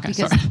question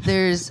because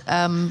there's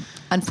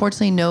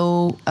unfortunately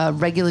no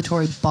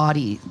regulatory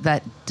body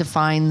that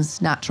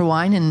defines natural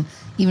wine, and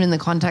even in the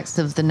context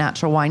of the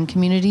natural wine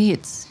community,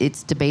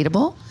 it's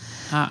debatable.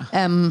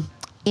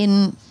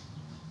 In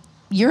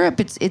Europe,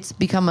 it's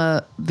become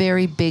a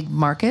very big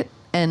market,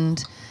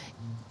 and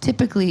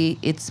typically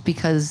it's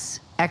because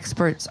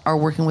experts are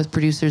working with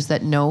producers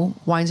that know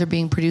wines are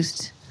being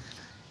produced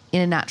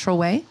in a natural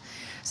way.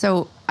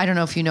 So I don't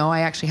know if you know,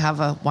 I actually have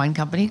a wine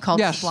company called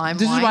Sublime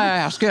This Wine. is why I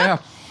ask. Yeah.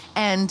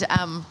 And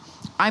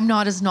I'm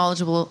not as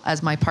knowledgeable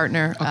as my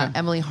partner,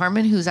 Emily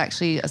Harmon, who's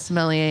actually a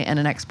sommelier and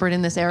an expert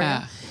in this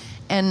area.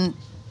 And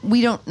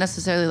we don't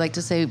necessarily like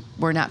to say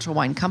we're a natural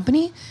wine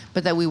company,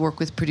 but that we work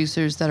with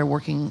producers that are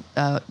working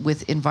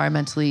with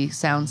environmentally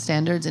sound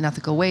standards and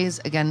ethical ways.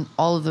 Again,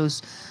 all of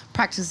those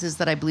practices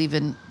that I believe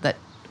in, that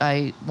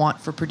I want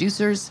for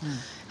producers.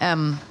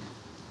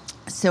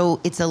 So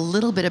it's a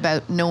little bit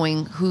about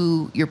knowing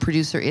who your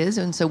producer is.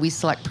 And so we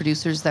select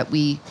producers that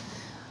we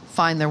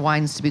find their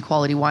wines to be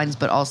quality wines,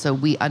 but also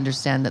we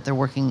understand that they're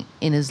working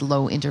in as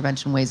low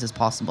intervention ways as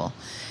possible.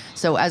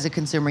 So as a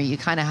consumer, you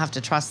kind of have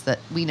to trust that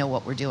we know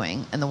what we're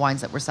doing and the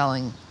wines that we're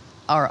selling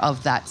are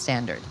of that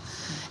standard.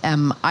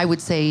 I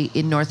would say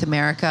in North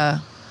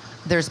America,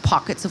 there's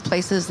pockets of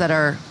places that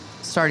are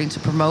starting to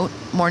promote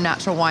more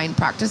natural wine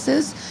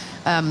practices.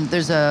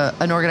 There's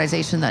an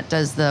organization that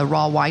does the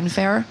Raw Wine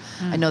Fair.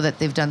 I know that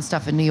they've done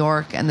stuff in New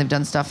York and they've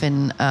done stuff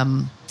in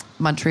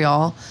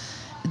Montreal.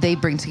 They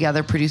bring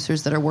together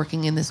producers that are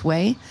working in this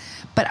way.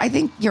 But I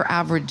think your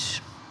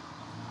average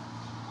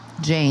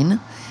Jane,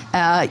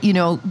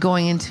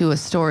 going into a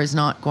store is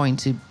not going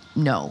to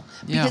know.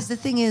 Because the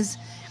thing is,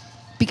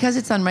 because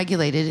it's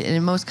unregulated, and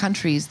in most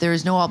countries, there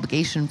is no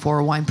obligation for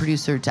a wine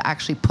producer to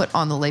actually put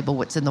on the label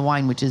what's in the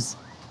wine, which is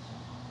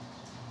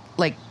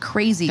like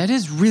crazy. That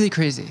is really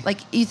crazy. Like,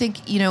 you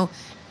think,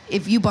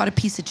 if you bought a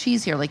piece of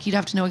cheese here, like, you'd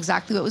have to know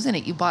exactly what was in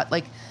it. You bought,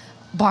 like,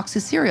 a box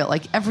of cereal.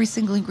 Like, every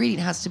single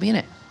ingredient has to be in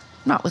it.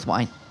 Not with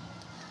wine.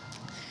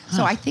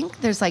 So I think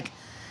there's, like,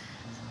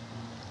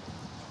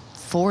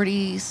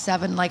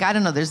 47, like, I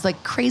don't know. There's,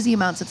 like, crazy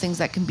amounts of things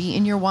that can be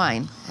in your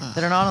wine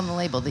that are not on the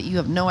label that you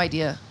have no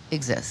idea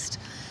exist.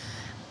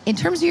 In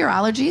terms of your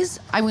allergies,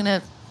 I'm going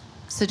to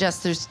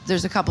suggest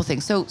there's a couple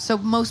things. So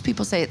most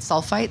people say it's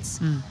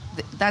sulfites.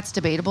 That's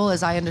debatable,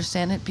 as I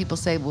understand it. People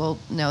say, well,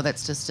 no,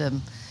 that's just a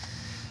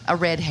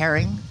red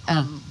herring,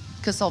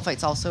 because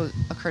sulfites also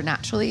occur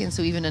naturally, and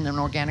so even in an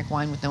organic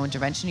wine with no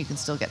intervention, you can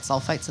still get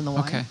sulfites in the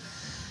wine. Okay.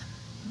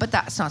 But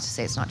that's not to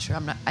say it's not true.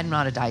 I'm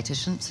not a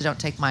dietitian, so don't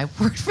take my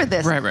word for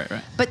this. Right.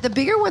 But the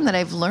bigger one that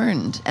I've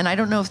learned, and I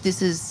don't know if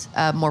this is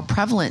more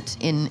prevalent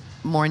in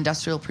more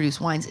industrial produced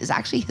wines, is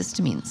actually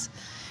histamines.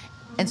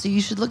 And so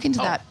you should look into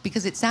that,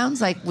 because it sounds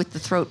like with the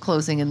throat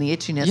closing and the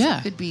itchiness,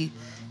 it could be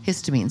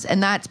histamines.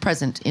 And that's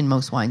present in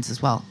most wines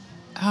as well.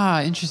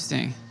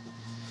 Interesting.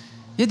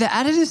 Yeah, the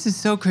additives is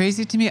so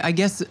crazy to me. I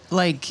guess,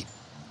 like,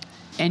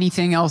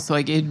 anything else,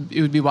 like,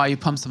 it would be why you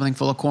pump something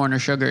full of corn or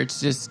sugar. It's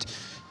just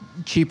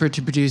cheaper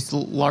to produce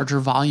larger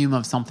volume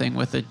of something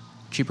with a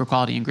cheaper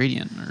quality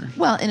ingredient.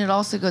 Well, and it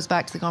also goes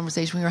back to the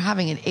conversation we were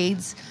having. It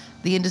aids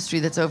the industry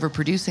that's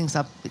overproducing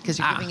stuff because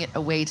you're giving it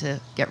a way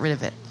to get rid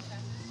of it.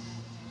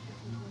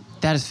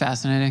 That is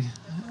fascinating.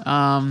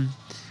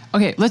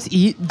 Okay, let's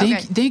eat.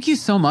 Thank you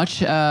so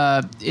much.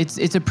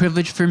 It's a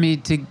privilege for me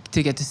to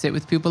get to sit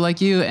with people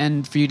like you,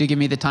 and for you to give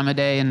me the time of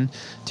day and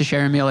to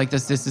share a meal like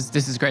this. This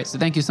is great. So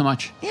thank you so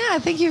much. Yeah,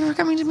 thank you for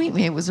coming to meet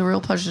me. It was a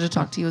real pleasure to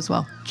talk to you as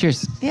well.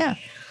 Cheers. Yeah.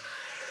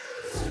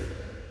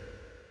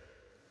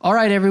 All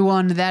right,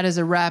 everyone. That is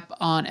a wrap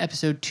on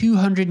episode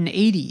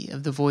 280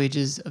 of the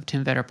Voyages of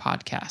Tim Vetter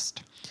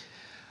podcast.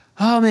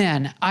 Oh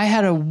man, I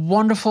had a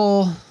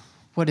wonderful,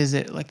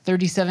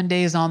 37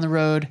 days on the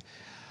road.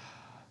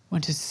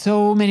 Went to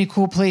so many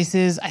cool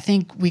places. I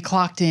think we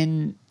clocked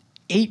in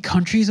 8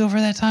 countries over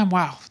that time.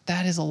 Wow,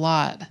 that is a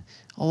lot.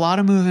 A lot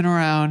of moving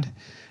around.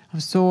 I'm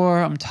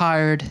sore, I'm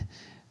tired,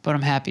 but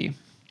I'm happy.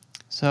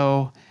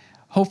 So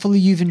hopefully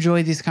you've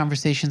enjoyed these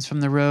conversations from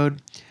the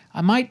road.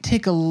 I might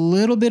take a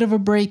little bit of a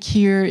break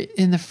here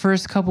in the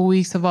first couple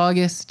weeks of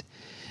August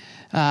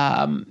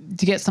to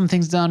get some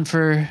things done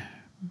for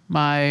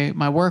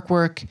my work,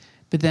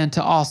 but then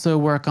to also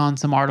work on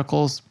some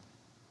articles.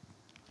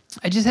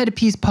 I just had a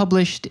piece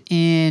published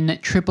in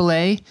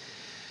AAA.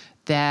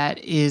 That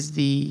is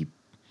the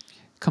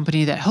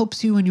company that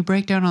helps you when you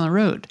break down on the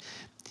road.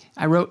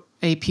 I wrote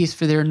a piece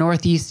for their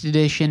Northeast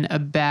edition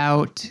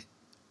about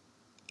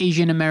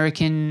Asian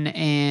American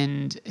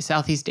and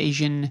Southeast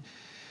Asian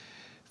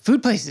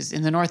food places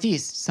in the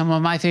Northeast, some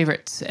of my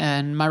favorites,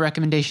 and my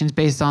recommendations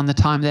based on the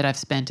time that I've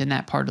spent in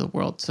that part of the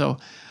world. So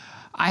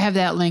I have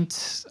that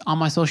linked on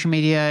my social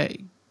media.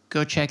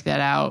 Go check that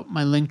out.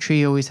 My link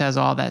tree always has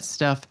all that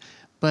stuff.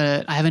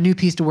 But I have a new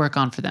piece to work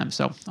on for them.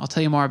 So I'll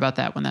tell you more about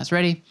that when that's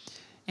ready.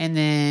 And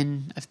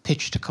then I've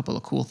pitched a couple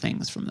of cool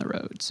things from the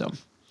road. So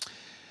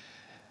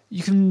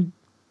you can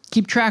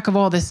keep track of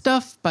all this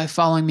stuff by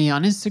following me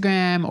on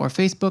Instagram or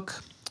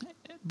Facebook.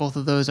 Both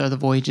of those are the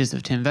Voyages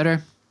of Tim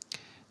Vetter.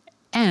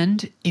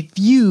 And if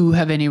you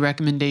have any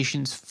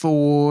recommendations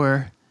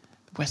for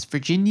West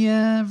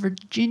Virginia,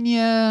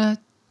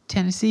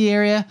 Tennessee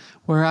area,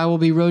 where I will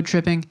be road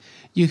tripping,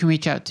 you can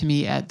reach out to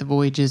me at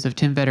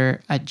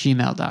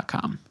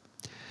thevoyagesoftimvetter@gmail.com.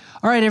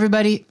 All right,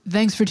 everybody.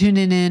 Thanks for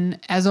tuning in.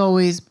 As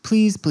always,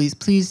 please, please,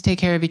 please take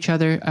care of each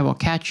other. I will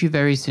catch you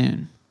very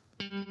soon.